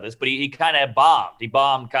mad about this, but he kind of bombed. He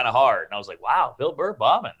bombed kind of hard. And I was like, wow, Bill Burr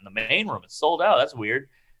bombing in the main room. It's sold out. That's weird.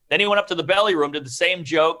 Then he went up to the belly room, did the same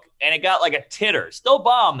joke, and it got like a titter. Still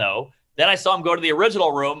bomb, though. Then I saw him go to the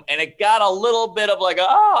original room, and it got a little bit of like,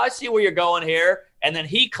 oh, I see where you're going here. And then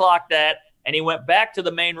he clocked that, And he went back to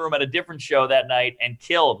the main room at a different show that night and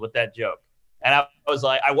killed with that joke. And I was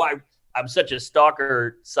like, I'm such a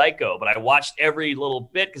stalker psycho, but I watched every little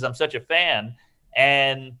bit because I'm such a fan.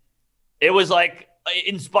 And it was like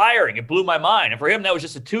inspiring. It blew my mind. And for him, that was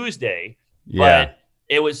just a Tuesday. Yeah. But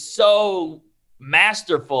it was so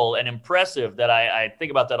masterful and impressive that I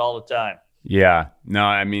think about that all the time. Yeah. No,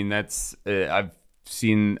 I mean, that's, I've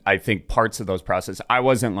seen, I think, parts of those processes. I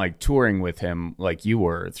wasn't like touring with him like you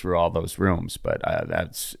were through all those rooms, but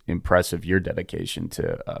that's impressive, your dedication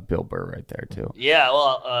to Bill Burr right there, too. Yeah.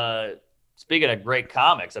 Well, speaking of great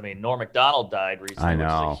comics, I mean, Norm Macdonald died recently, I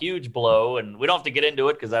know. which is a huge blow. And we don't have to get into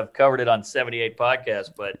it because I've covered it on 78 podcasts,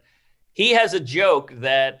 but he has a joke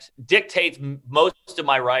that dictates most of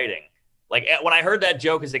my writing. Like when I heard that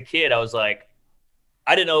joke as a kid, I was like,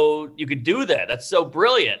 I didn't know you could do that. That's so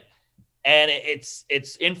brilliant. And it's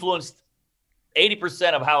influenced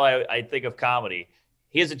 80% of how I think of comedy.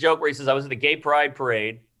 He has a joke where he says, I was at the gay pride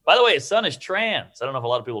parade. By the way, his son is trans. I don't know if a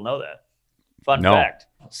lot of people know that. Fun fact.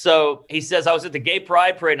 So he says, I was at the gay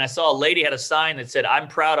pride parade and I saw a lady had a sign that said, I'm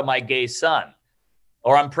proud of my gay son.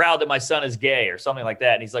 Or I'm proud that my son is gay or something like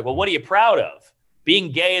that. And he's like, well, what are you proud of?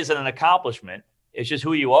 Being gay isn't an accomplishment. It's just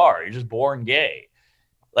who you are. You're just born gay.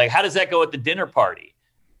 Like, how does that go at the dinner party?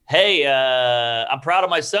 Hey, I'm proud of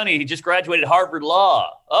my son. He just graduated Harvard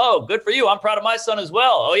Law. Oh, good for you. I'm proud of my son as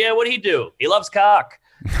well. Oh, yeah, what'd he do? He loves cock.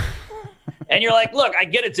 And you're like, look, I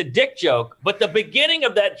get it's a dick joke, but the beginning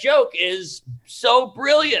of that joke is so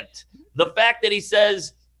brilliant. The fact that he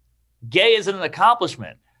says gay isn't an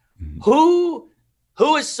accomplishment. Who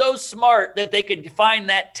is so smart that they could find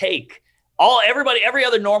that take? Every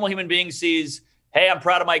other normal human being sees, hey, I'm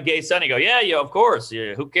proud of my gay son. You go, yeah, of course.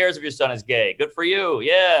 Yeah, who cares if your son is gay? Good for you.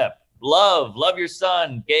 Yeah, love your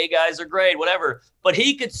son. Gay guys are great, whatever. But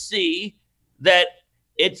he could see that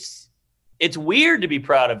it's weird to be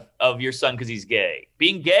proud of your son because he's gay.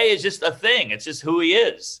 Being gay is just a thing. It's just who he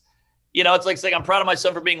is. You know, it's like saying I'm proud of my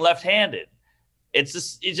son for being left-handed. It's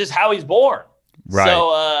just how he's born. Right.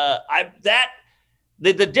 So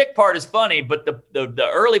the dick part is funny, but the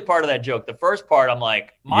early part of that joke, the first part, I'm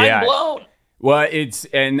like, mind blown. Well, it's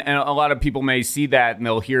and a lot of people may see that and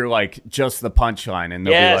they'll hear like just the punchline and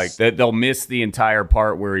they'll be like they'll miss the entire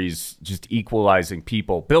part where he's just equalizing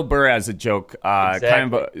people. Bill Burr has a joke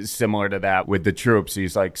kind of similar to that with the troops.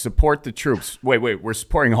 He's like, support the troops. Wait, we're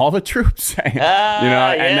supporting all the troops. So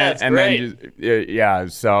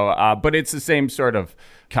but it's the same sort of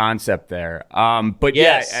concept there. But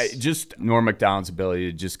just Norm Macdonald's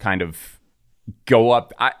ability to just kind of go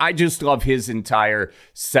up. I just love his entire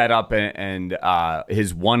setup and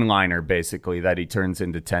his one-liner basically that he turns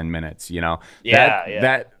into 10 minutes, you know.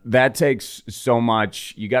 That takes so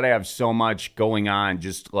much. You got to have so much going on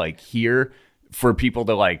just like here for people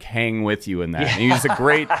to like hang with you in that. And he's a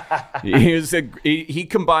great he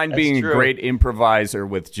combined being a great improviser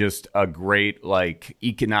with just a great like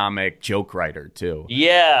economic joke writer too.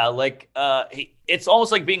 Yeah, like it's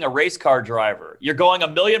almost like being a race car driver. You're going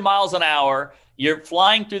 1,000,000 miles an hour. You're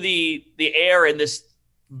flying through the air in this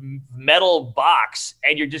metal box,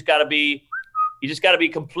 and you just got to be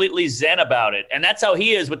completely zen about it. And that's how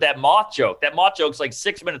he is with that moth joke. That moth joke's like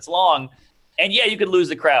 6 minutes long, and yeah, you could lose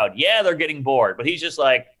the crowd. Yeah, they're getting bored, but he's just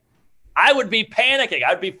like, I would be panicking.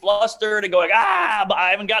 I'd be flustered and going, I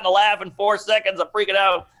haven't gotten a laugh in 4 seconds. I'm freaking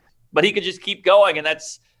out. But he could just keep going, and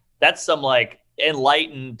that's some like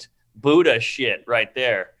enlightened Buddha shit right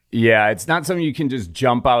there. Yeah, it's not something you can just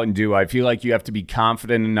jump out and do. I feel like you have to be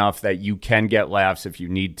confident enough that you can get laughs if you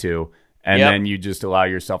need to. And then you just allow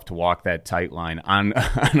yourself to walk that tight line on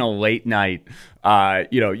a late night.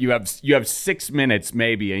 You have 6 minutes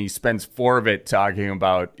maybe, and he spends 4 of it talking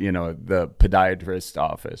about, the podiatrist's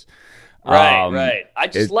office. Right. I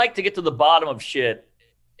just like to get to the bottom of shit.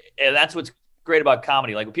 And that's what's great about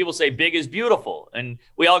comedy. Like when people say big is beautiful, and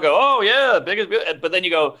we all go, oh yeah, big is beautiful. But then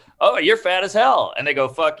you go, oh, you're fat as hell. And they go,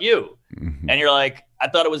 fuck you. Mm-hmm. And you're like, I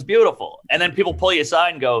thought it was beautiful. And then people pull you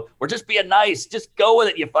aside and go, we're just being nice. Just go with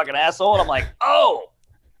it, you fucking asshole. And I'm like, oh,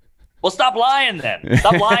 well, stop lying then.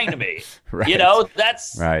 Stop lying to me. Right.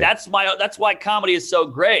 That's why comedy is so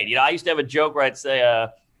great. I used to have a joke where I'd say,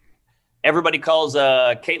 everybody calls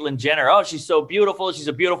Caitlyn Jenner, oh, she's so beautiful. She's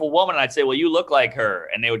a beautiful woman. And I'd say, well, you look like her.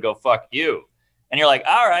 And they would go, fuck you. And you're like,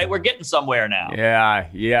 all right, we're getting somewhere now. Yeah.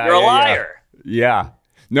 You're a liar. Yeah.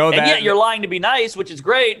 No, and yet you're lying to be nice, which is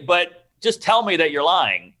great, but just tell me that you're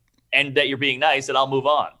lying and that you're being nice, and I'll move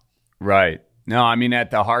on. Right. No, I mean,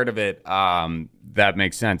 at the heart of it, that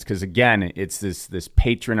makes sense. Because, again, it's this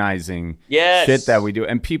patronizing shit that we do.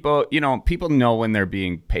 And people know when they're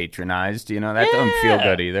being patronized. That doesn't feel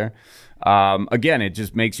good either. Again, it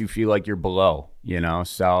just makes you feel like you're below,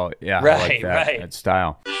 So yeah, I like that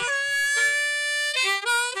style.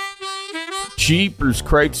 Jeepers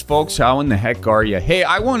crepes, folks, how in the heck are you? Hey,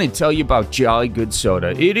 I want to tell you about Jolly Good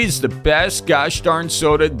Soda. It is the best gosh darn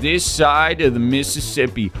soda this side of the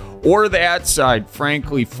Mississippi, or that side,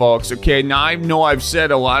 frankly, folks. Okay, now I know I've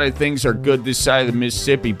said a lot of things are good this side of the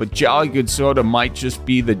Mississippi, but Jolly Good Soda might just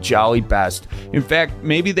be the Jolly Best. In fact,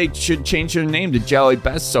 maybe they should change their name to Jolly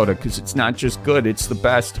Best Soda, because it's not just good, it's the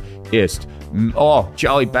bestest. Oh,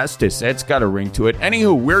 Jolly Bestest, that's got a ring to it.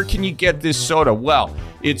 Anywho, where can you get this soda? Well,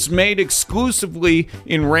 it's made exclusively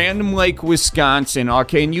in Random Lake, Wisconsin,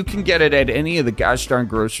 okay? And you can get it at any of the gosh darn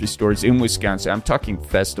grocery stores in Wisconsin. I'm talking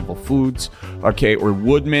Festival Foods, okay? Or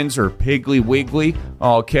Woodman's or Piggly Wiggly,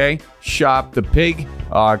 okay? Shop the pig,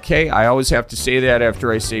 okay? I always have to say that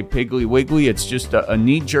after I say Piggly Wiggly. It's just a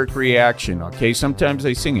knee-jerk reaction, okay? Sometimes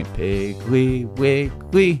I sing it, Piggly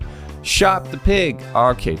Wiggly. Shop the pig.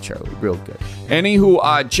 Okay, Charlie, real good.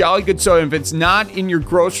 Anywho, Jolly Good Soda. If it's not in your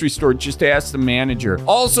grocery store, just ask the manager.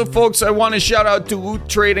 Also, folks, I want to shout out Duluth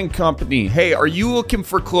Trading Company. Hey, are you looking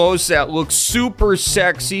for clothes that look super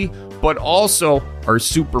sexy, but also are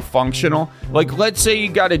super functional? Like, let's say you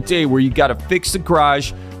got a day where you got to fix the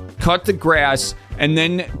garage, cut the grass, and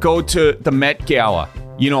then go to the Met Gala.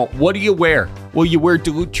 What do you wear? Well, you wear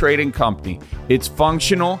Duluth Trading Company. It's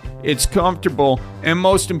functional, it's comfortable, and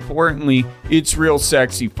most importantly, it's real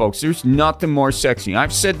sexy, folks. There's nothing more sexy.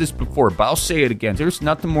 I've said this before, but I'll say it again. There's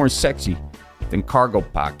nothing more sexy than cargo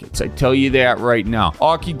pockets. I tell you that right now.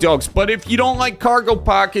 Okie dokes. But if you don't like cargo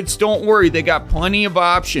pockets, don't worry. They got plenty of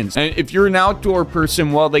options. And if you're an outdoor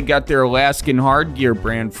person, well, they got their Alaskan Hard Gear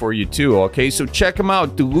brand for you too, okay? So check them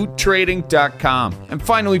out, DuluthTrading.com. And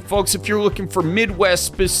finally, folks, if you're looking for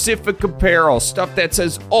Midwest-specific apparel, stuff that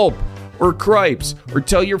says OP or Cripes, or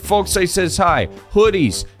tell your folks I says hi,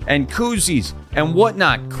 hoodies and koozies and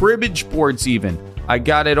whatnot, cribbage boards even, I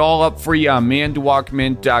got it all up for you on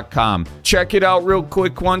manduwalkmint.com. Check it out real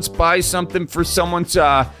quick once. Buy something for someone's,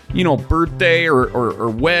 birthday or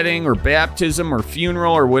wedding or baptism or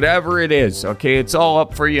funeral or whatever it is. Okay, it's all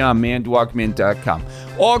up for you on manduwalkmint.com.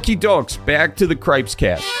 Okie dokes, back to the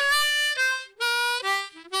Cripescast.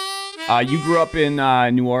 You grew up in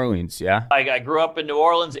New Orleans, yeah? I grew up in New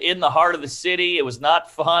Orleans, in the heart of the city. It was not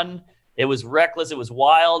fun. It was reckless. It was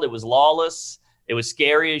wild. It was lawless. It was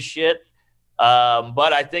scary as shit.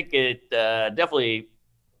 But I think it definitely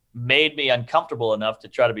made me uncomfortable enough to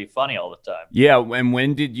try to be funny all the time. Yeah, and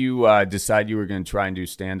when did you decide you were going to try and do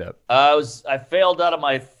stand-up? I failed out of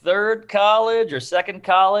my third college or second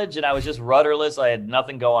college, and I was just rudderless. I had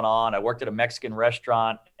nothing going on. I worked at a Mexican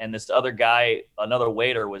restaurant, and this other guy, another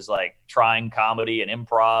waiter, was like trying comedy and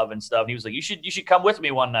improv and stuff. And he was like, "You should come with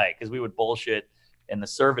me one night," because we would bullshit in the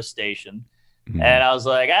service station. Mm-hmm. And I was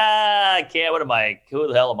like, I can't. What am I? Who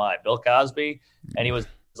the hell am I? Bill Cosby? And he was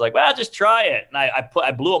like, well, just try it. And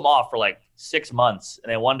I blew him off for like 6 months.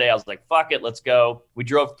 And then one day I was like, fuck it, let's go. We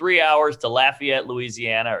drove 3 hours to Lafayette,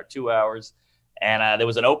 Louisiana, or 2 hours. And there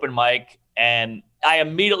was an open mic. And I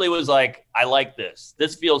immediately was like, I like this.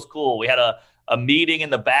 This feels cool. We had a meeting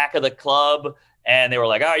in the back of the club. And they were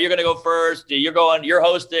like, all right, you're going to go first. You're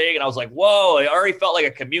hosting. And I was like, whoa, I already felt like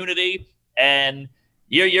a community. And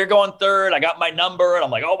you're going third. I got my number. And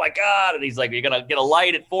I'm like, oh, my God. And he's like, you're going to get a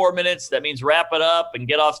light at 4 minutes. That means wrap it up and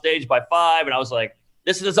get off stage by 5. And I was like,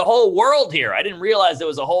 this is a whole world here. I didn't realize there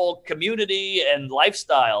was a whole community and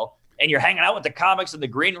lifestyle. And you're hanging out with the comics in the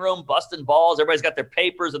green room, busting balls. Everybody's got their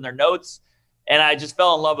papers and their notes. And I just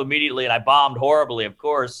fell in love immediately. And I bombed horribly, of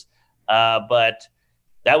course. But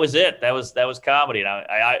that was it. That was comedy. Now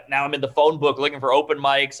I'm in the phone book looking for open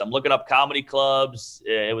mics. I'm looking up comedy clubs.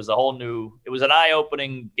 It was an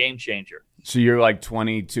eye-opening game changer. So you're like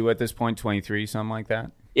 22 at this point, 23, something like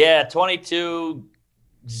that? Yeah, 22,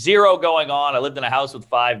 0 going on. I lived in a house with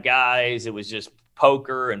 5 guys. It was just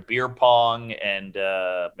poker and beer pong and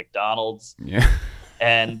McDonald's. Yeah.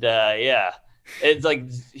 And it's like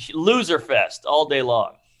loser fest all day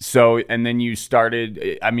long. So, and then you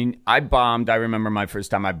started, I bombed. I remember my first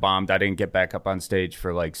time I bombed. I didn't get back up on stage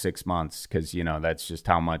for like 6 months because, that's just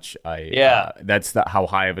how much how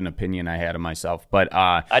high of an opinion I had of myself. But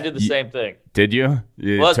I did the same thing. Did you?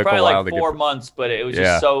 Well, it's probably like 4 months, but it was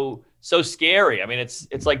just so scary. I mean,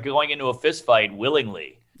 it's like going into a fist fight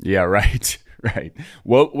willingly. Yeah, right. Right.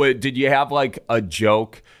 What did you have like a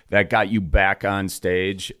joke that got you back on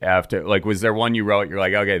stage after? Like, was there one you wrote? You're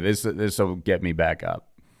like, okay, this will get me back up.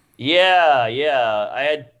 Yeah. I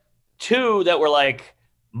had 2 that were like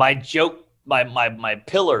my joke, my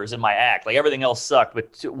pillars in my act. Like everything else sucked.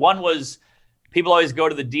 But one was people always go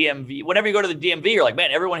to the DMV. Whenever you go to the DMV, you're like,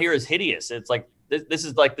 man, everyone here is hideous. It's like this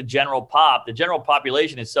is like the general pop. The general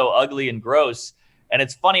population is so ugly and gross. And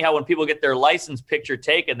it's funny how when people get their license picture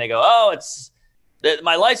taken, they go, "Oh,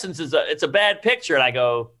 my license it's a bad picture." And I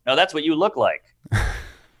go, "No, that's what you look like."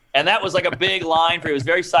 And that was like a big line for it. It was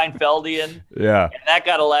very Seinfeldian. Yeah. And that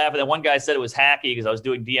got a laugh. And then one guy said it was hacky because I was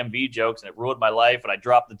doing DMV jokes and it ruined my life. And I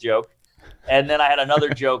dropped the joke. And then I had another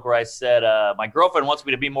joke where I said, my girlfriend wants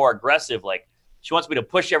me to be more aggressive. Like, she wants me to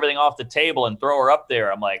push everything off the table and throw her up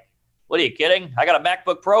there. I'm like, what are you kidding? I got a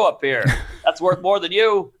MacBook Pro up here. That's worth more than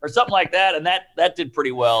you, or something like that. And that did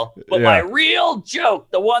pretty well. But my real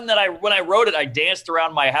joke, the one that when I wrote it, I danced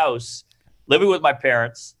around my house, living with my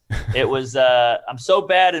parents. It was, I'm so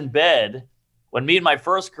bad in bed. When me and my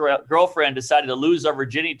first girlfriend decided to lose our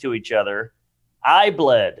virginity to each other, I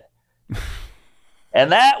bled.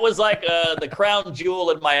 And that was like the crown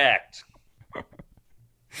jewel in my act.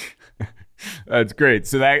 That's great.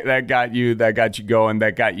 So that got you going.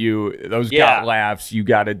 That got you, got laughs. You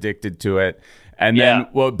got addicted to it. And then,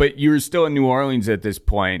 but you were still in New Orleans at this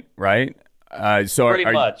point, right? So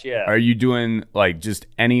pretty much, yeah. Are you doing like just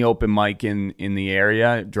any open mic in the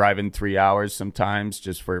area, driving 3 hours sometimes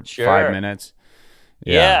just for 5 minutes?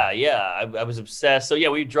 Yeah. I was obsessed.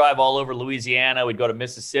 So we'd drive all over Louisiana. We'd go to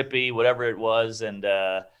Mississippi, whatever it was. And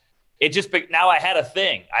it just, now I had a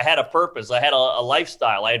thing. I had a purpose. I had a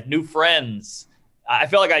lifestyle. I had new friends. I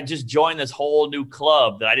felt like I just joined this whole new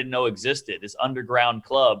club that I didn't know existed, this underground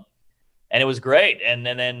club. And it was great. And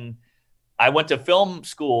then I went to film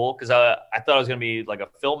school because I thought I was going to be like a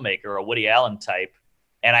filmmaker or a Woody Allen type.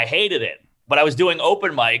 And I hated it. But I was doing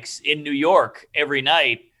open mics in New York every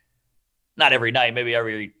night. Not every night, maybe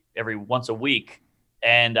every once a week.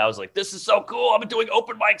 And I was like, this is so cool. I've been doing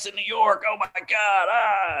open mics in New York. Oh, my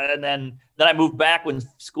God. And then I moved back when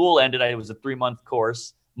school ended. It was a 3-month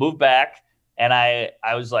course. Moved back. And I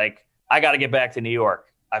was like, I got to get back to New York.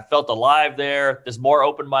 I felt alive there. There's more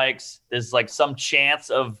open mics. There's like some chance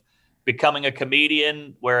of becoming a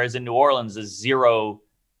comedian, whereas in New Orleans, there's zero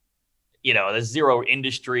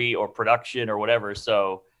industry or production or whatever.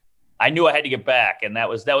 So I knew I had to get back, and that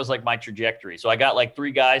was like my trajectory. So I got like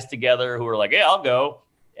 3 guys together who were like, "Yeah, I'll go,"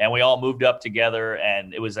 and we all moved up together,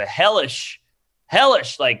 and it was a hellish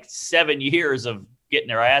like 7 years of getting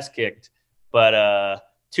their ass kicked. But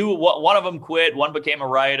one of them quit, one became a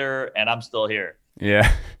writer, and I'm still here.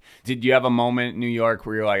 Yeah. Did you have a moment in New York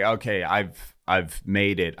where you're like, okay, I've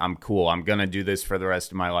made it. I'm cool. I'm going to do this for the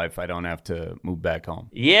rest of my life. I don't have to move back home.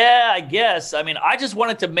 Yeah, I guess. I mean, I just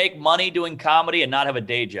wanted to make money doing comedy and not have a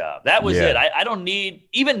day job. That was it. I don't need,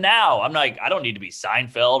 even now, I'm like, I don't need to be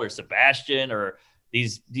Seinfeld or Sebastian or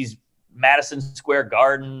these Madison Square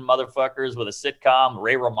Garden motherfuckers with a sitcom,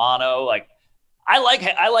 Ray Romano. Like, I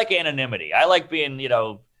like anonymity. I like being,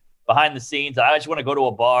 behind the scenes. I just want to go to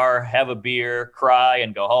a bar, have a beer, cry,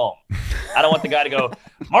 and go home. I don't want the guy to go,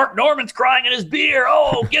 Mark Norman's crying in his beer.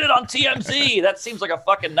 Oh, get it on TMZ. That seems like a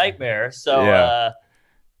fucking nightmare. So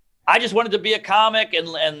I just wanted to be a comic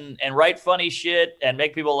and write funny shit and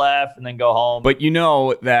make people laugh and then go home. But you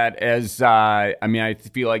know that as, I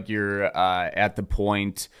feel like you're at the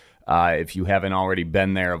point, if you haven't already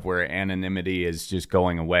been there, of where anonymity is just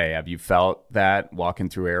going away. Have you felt that walking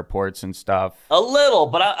through airports and stuff? A little,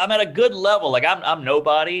 but I'm at a good level. Like I'm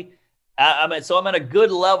nobody. I'm at a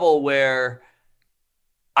good level where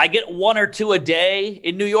I get 1 or 2 a day.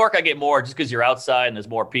 In New York, I get more just because you're outside and there's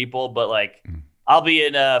more people. But like, I'll be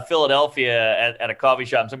in Philadelphia at a coffee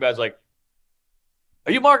shop, and some guy's like,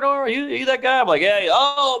 "Are you Mark Norman? Are you that guy?" I'm like, "Yeah."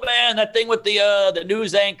 "Oh man, that thing with the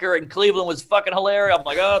news anchor in Cleveland was fucking hilarious." I'm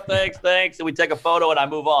like, "Oh, thanks." And we take a photo and I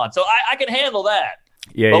move on. So I can handle that.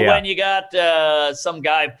 Yeah. But when you got some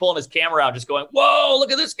guy pulling his camera out, just going, "Whoa,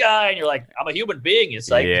 look at this guy," and you're like, "I'm a human being." It's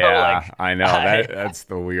like, I know that's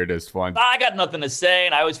the weirdest one. I got nothing to say,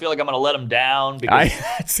 and I always feel like I'm going to let him down because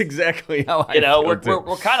that's exactly how I feel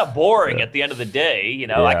we're kind of boring at the end of the day.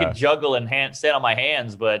 I could juggle and stand on my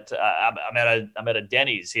hands, but I'm at a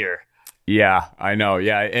Denny's here. Yeah, I know.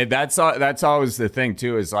 Yeah, and that's always the thing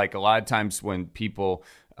too. Is like a lot of times when people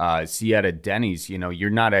see you at a Denny's, you're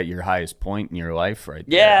not at your highest point in your life right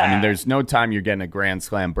there. Yeah. I mean, there's no time you're getting a Grand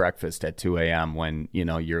Slam breakfast at 2 a.m. when,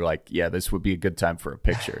 you're like, yeah, this would be a good time for a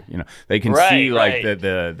picture. They can see like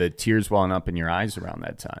the tears welling up in your eyes around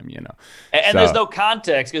that time, And there's no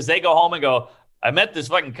context because they go home and go, "I met this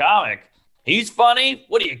fucking comic. He's funny.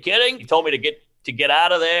 What are you kidding? He told me to get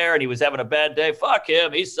out of there and he was having a bad day. Fuck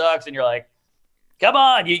him. He sucks." And you're like, come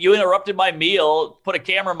on, you interrupted my meal, put a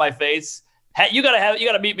camera in my face. You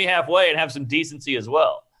gotta meet me halfway and have some decency as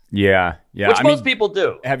well. Yeah. Which most people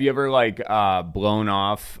do. Have you ever blown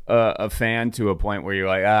off a fan to a point where you're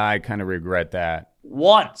like, I kind of regret that?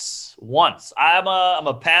 Once. I'm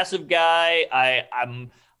a passive guy.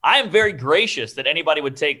 I am very gracious that anybody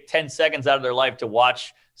would take 10 seconds out of their life to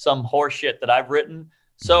watch some horse shit that I've written.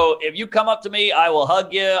 So if you come up to me, I will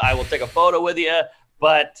hug you. I will take a photo with you.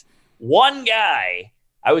 But one guy,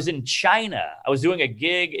 I was in China. I was doing a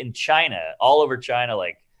gig in China, all over China,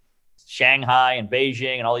 like Shanghai and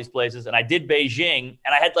Beijing and all these places. And I did Beijing,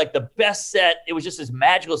 and I had like the best set. It was just this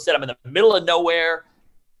magical set. I'm in the middle of nowhere.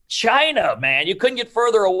 China, man, you couldn't get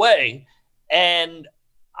further away. And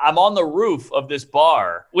I'm on the roof of this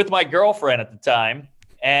bar with my girlfriend at the time.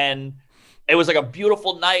 And it was like a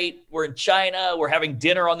beautiful night. We're in China. We're having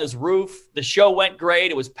dinner on this roof. The show went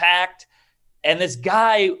great. It was packed. And this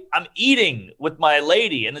guy, I'm eating with my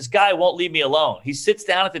lady, and this guy won't leave me alone. He sits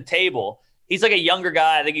down at the table. He's like a younger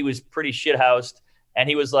guy. I think he was pretty shithoused. And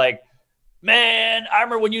he was like, man, I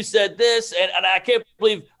remember when you said this, and I can't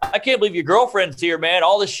believe your girlfriend's here, man.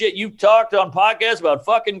 All the shit you've talked on podcasts about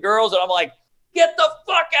fucking girls. And I'm like, get the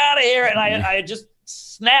fuck out of here. And I just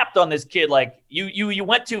snapped on this kid. Like, you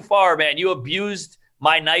went too far, man. You abused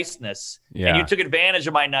my niceness. Yeah. And you took advantage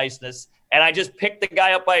of my niceness. And I just picked the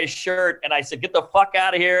guy up by his shirt, and I said, get the fuck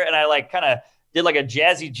out of here. And I like kind of did like a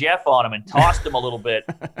Jazzy Jeff on him and tossed him a little bit.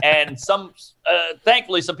 And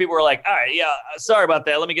thankfully, some people were like, all right, yeah, sorry about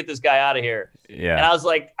that. Let me get this guy out of here. Yeah. And I was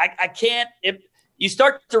like, I can't. You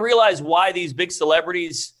start to realize why these big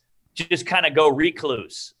celebrities just kind of go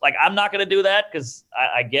recluse. Like, I'm not going to do that because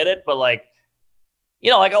I get it. But like,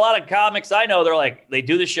 you know, like a lot of comics I know, they're like, they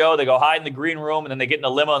do the show, they go hide in the green room, and then they get in a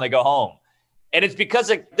limo and they go home. And it's because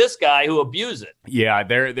of this guy who abused it. Yeah,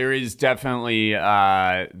 there is definitely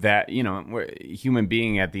that, you know, we're a human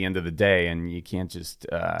being at the end of the day, and you can't just do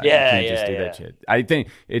that shit. I think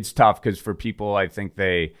it's tough because for people, I think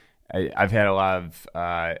I've had a lot of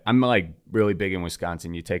I'm like really big in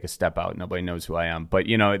Wisconsin. You take a step out, nobody knows who I am. But,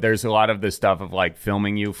 you know, there's a lot of this stuff of like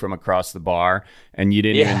filming you from across the bar, and you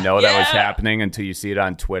didn't even know that was happening until you see it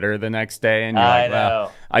on Twitter the next day. And you're like,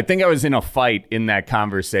 well, I think I was in a fight in that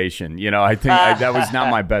conversation. You know, I think that was not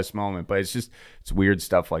my best moment, but it's weird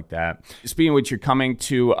stuff like that. Speaking of which, you're coming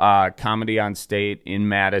to Comedy on State in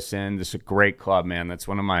Madison. This is a great club, man. That's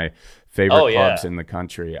one of my favorite clubs in the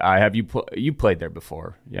country. Have you played there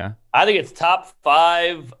before? Yeah, I think it's top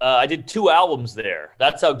 5. I did 2 albums there.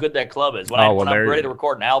 That's how good that club is. When I'm ready to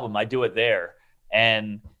record an album, I do it there.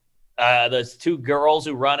 And there's 2 girls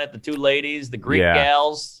who run it, the 2 ladies, the Greek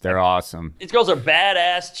gals. They're awesome. These girls are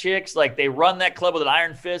badass chicks. Like, they run that club with an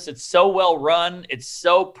iron fist. It's so well run. It's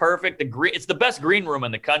so perfect. It's the best green room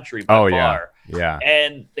in the country by far. Yeah.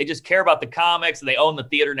 And they just care about the comics, and they own the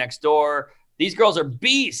theater next door. These girls are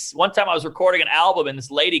beasts. One time I was recording an album, and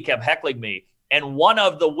this lady kept heckling me. And one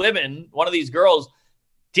of these girls,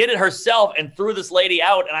 did it herself and threw this lady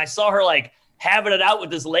out. And I saw her like having it out with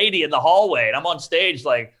this lady in the hallway. And I'm on stage,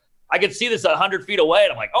 like, I could see this 100 feet away.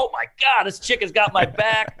 And I'm like, oh my God, this chick has got my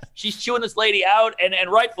back. She's chewing this lady out, and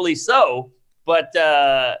rightfully so. But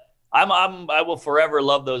I will forever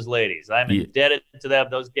love those ladies. I'm indebted to them.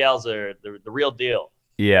 Those gals are the real deal.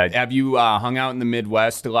 Yeah. Have you hung out in the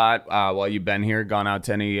Midwest a lot while you've been here? Gone out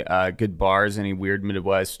to any good bars? Any weird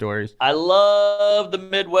Midwest stories? I love the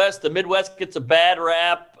Midwest. The Midwest gets a bad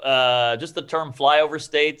rap. Just the term flyover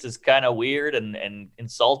states is kind of weird and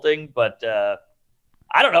insulting. But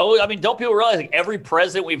I don't know. I mean, don't people realize like every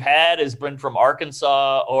president we've had has been from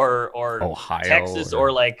Arkansas or Ohio, Texas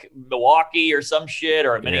or like Milwaukee or some shit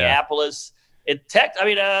or Minneapolis?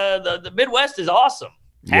 The Midwest is awesome.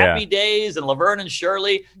 Happy Days and Laverne and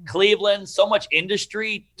Shirley, Cleveland, so much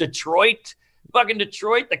industry, Detroit,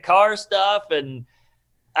 the car stuff. And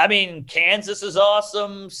I mean, Kansas is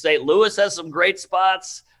awesome. St. Louis has some great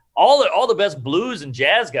spots. All the best blues and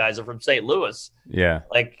jazz guys are from St. Louis. Yeah.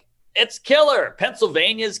 Like, it's killer.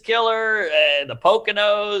 Pennsylvania's killer, the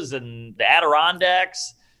Poconos and the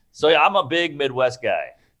Adirondacks. So yeah, I'm a big Midwest guy.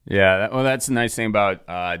 Yeah, that's the nice thing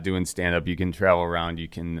about doing stand-up. You can travel around. You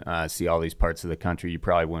can see all these parts of the country you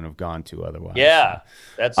probably wouldn't have gone to otherwise. Yeah,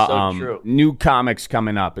 that's so true. New comics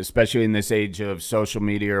coming up, especially in this age of social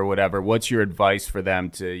media or whatever. What's your advice for them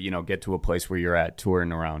to, get to a place where you're at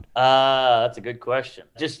touring around? That's a good question.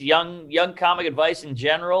 Just young comic advice in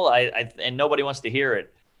general. And nobody wants to hear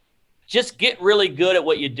it. Just get really good at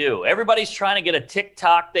what you do. Everybody's trying to get a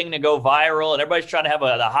TikTok thing to go viral, and everybody's trying to have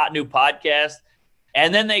a hot new podcast.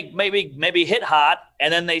 And then they maybe hit hot,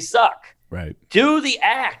 and then they suck. Right. Do the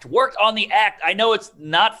act. Work on the act. I know it's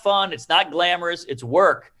not fun. It's not glamorous. It's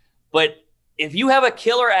work. But if you have a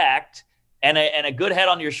killer act and a good head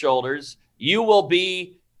on your shoulders, you will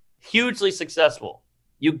be hugely successful.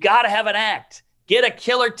 You got to have an act. Get a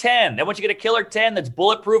killer 10. Then once you get a killer 10 that's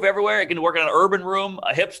bulletproof everywhere, it can work in an urban room,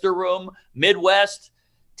 a hipster room, Midwest,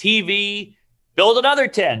 TV. Build another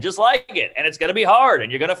 10 just like it. And it's going to be hard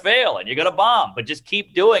and you're going to fail and you're going to bomb. But just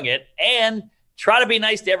keep doing it and try to be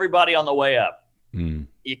nice to everybody on the way up.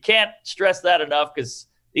 You can't stress that enough because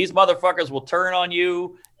these motherfuckers will turn on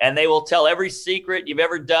you and they will tell every secret you've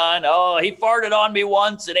ever done. Oh, he farted on me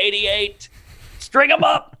once in 88. String them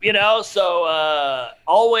up, you know? So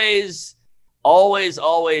always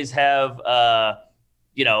have,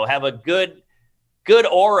 have a good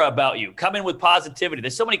aura about you. Come in with positivity.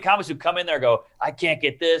 There's so many comics who come in there and go, I can't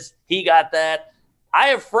get this. He got that. I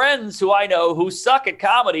have friends who I know who suck at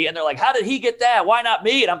comedy, and they're like, how did he get that? Why not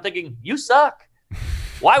me? And I'm thinking, you suck.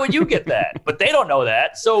 Why would you get that? But they don't know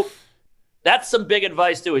that. So that's some big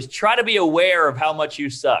advice, too, is try to be aware of how much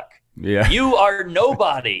you suck. Yeah. You are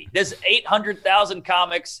nobody. There's 800,000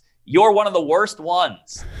 comics. You're one of the worst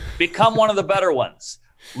ones. Become one of the better ones.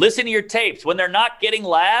 Listen to your tapes. When they're not getting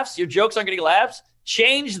laughs, your jokes aren't getting laughs,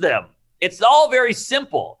 change them. It's all very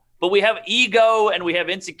simple. But we have ego and we have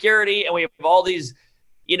insecurity and we have all these,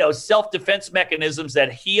 self-defense mechanisms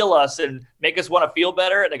that heal us and make us want to feel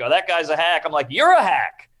better. And they go, that guy's a hack. I'm like, you're a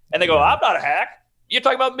hack. And they go, I'm not a hack. You're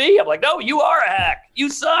talking about me. I'm like, no, you are a hack. You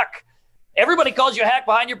suck. Everybody calls you a hack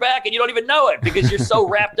behind your back and you don't even know it because you're so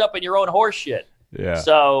wrapped up in your own horse shit. Yeah.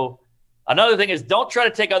 So another thing is don't try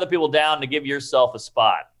to take other people down to give yourself a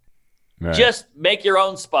spot. Right. Just make your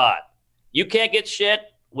own spot. You can't get shit.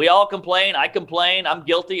 We all complain. I complain. I'm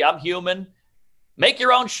guilty. I'm human. Make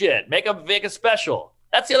your own shit. Make a special.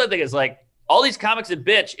 That's the other thing is like all these comics that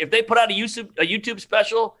bitch, if they put out a YouTube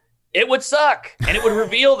special, it would suck and it would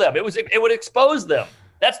reveal them. It would expose them.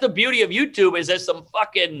 That's the beauty of YouTube is there's some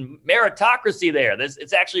fucking meritocracy there.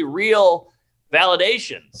 It's actually real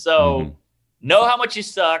validation. So know how much you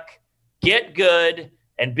suck, get good,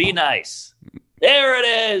 and be nice. There it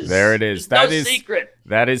is. There it is. There's no secret.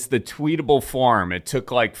 That is the tweetable form. It took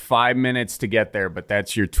like 5 minutes to get there, but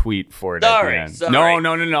that's your tweet for it Sorry, at the end. sorry. No.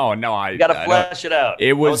 You got to flesh it out.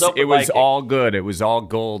 It was all good. It was all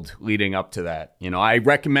gold leading up to that. I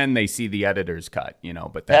recommend they see the editor's cut,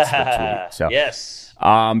 but that's the tweet. So yes.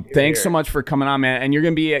 Thanks so much for coming on, man. And you're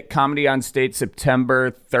going to be at Comedy on State September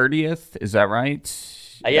 30th. Is that right?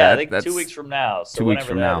 Yeah, I think 2 weeks from now. So 2 weeks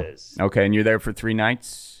from now. Is. Okay, and you're there for 3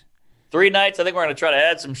 nights? 3 nights. I think we're going to try to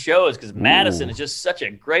add some shows because Madison is just such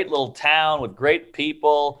a great little town with great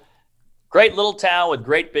people. Great little town with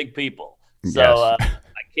great big people. So I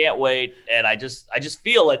can't wait. And I just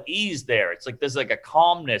feel at ease there. It's like there's like a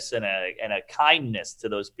calmness and a kindness to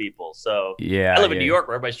those people. So I live in New York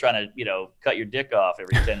where everybody's trying to, cut your dick off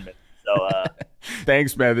every 10 minutes. So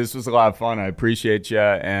thanks, man. This was a lot of fun. I appreciate you.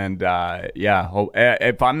 And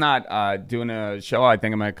if I'm not doing a show, I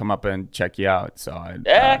think I'm going to come up and check you out. So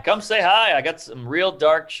come say hi. I got some real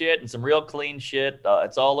dark shit and some real clean shit.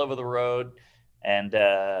 It's all over the road. And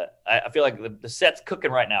I feel like the set's cooking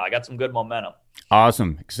right now. I got some good momentum.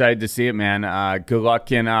 Awesome. Excited to see it, man. Good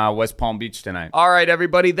luck in West Palm Beach tonight. All right,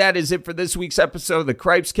 everybody. That is it for this week's episode of the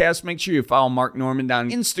Cripescast. Make sure you follow Mark Normand on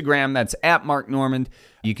Instagram. That's at Mark Normand.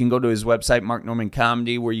 You can go to his website, Mark Normand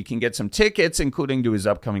Comedy, where you can get some tickets, including to his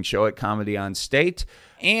upcoming show at Comedy on State.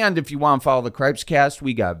 And if you want to follow the Cripescast,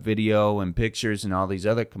 we got video and pictures and all these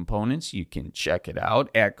other components. You can check it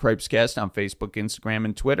out at Cripescast on Facebook, Instagram,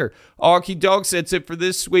 and Twitter. Okie dokes, that's it for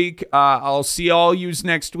this week. I'll see all yous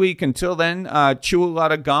next week. Until then, chew a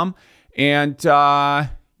lot of gum. And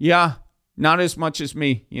not as much as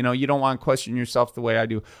me. You don't want to question yourself the way I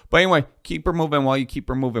do. But anyway, keep her moving while you keep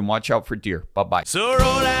her moving. Watch out for deer. Bye-bye. So roll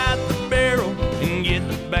out the barrel and get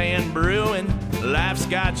the band brewing. Life's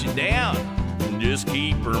got you down. Just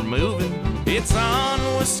keep her moving. It's on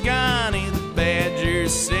Wisconsin. The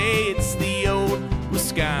Badgers say it's the old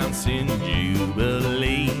Wisconsin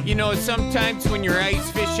Jubilee. Sometimes when you're ice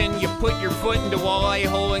fishing, you put your foot in the walleye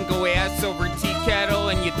hole and go ass over tea kettle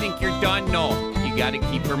and you think you're done. No, you got to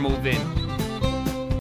keep her moving.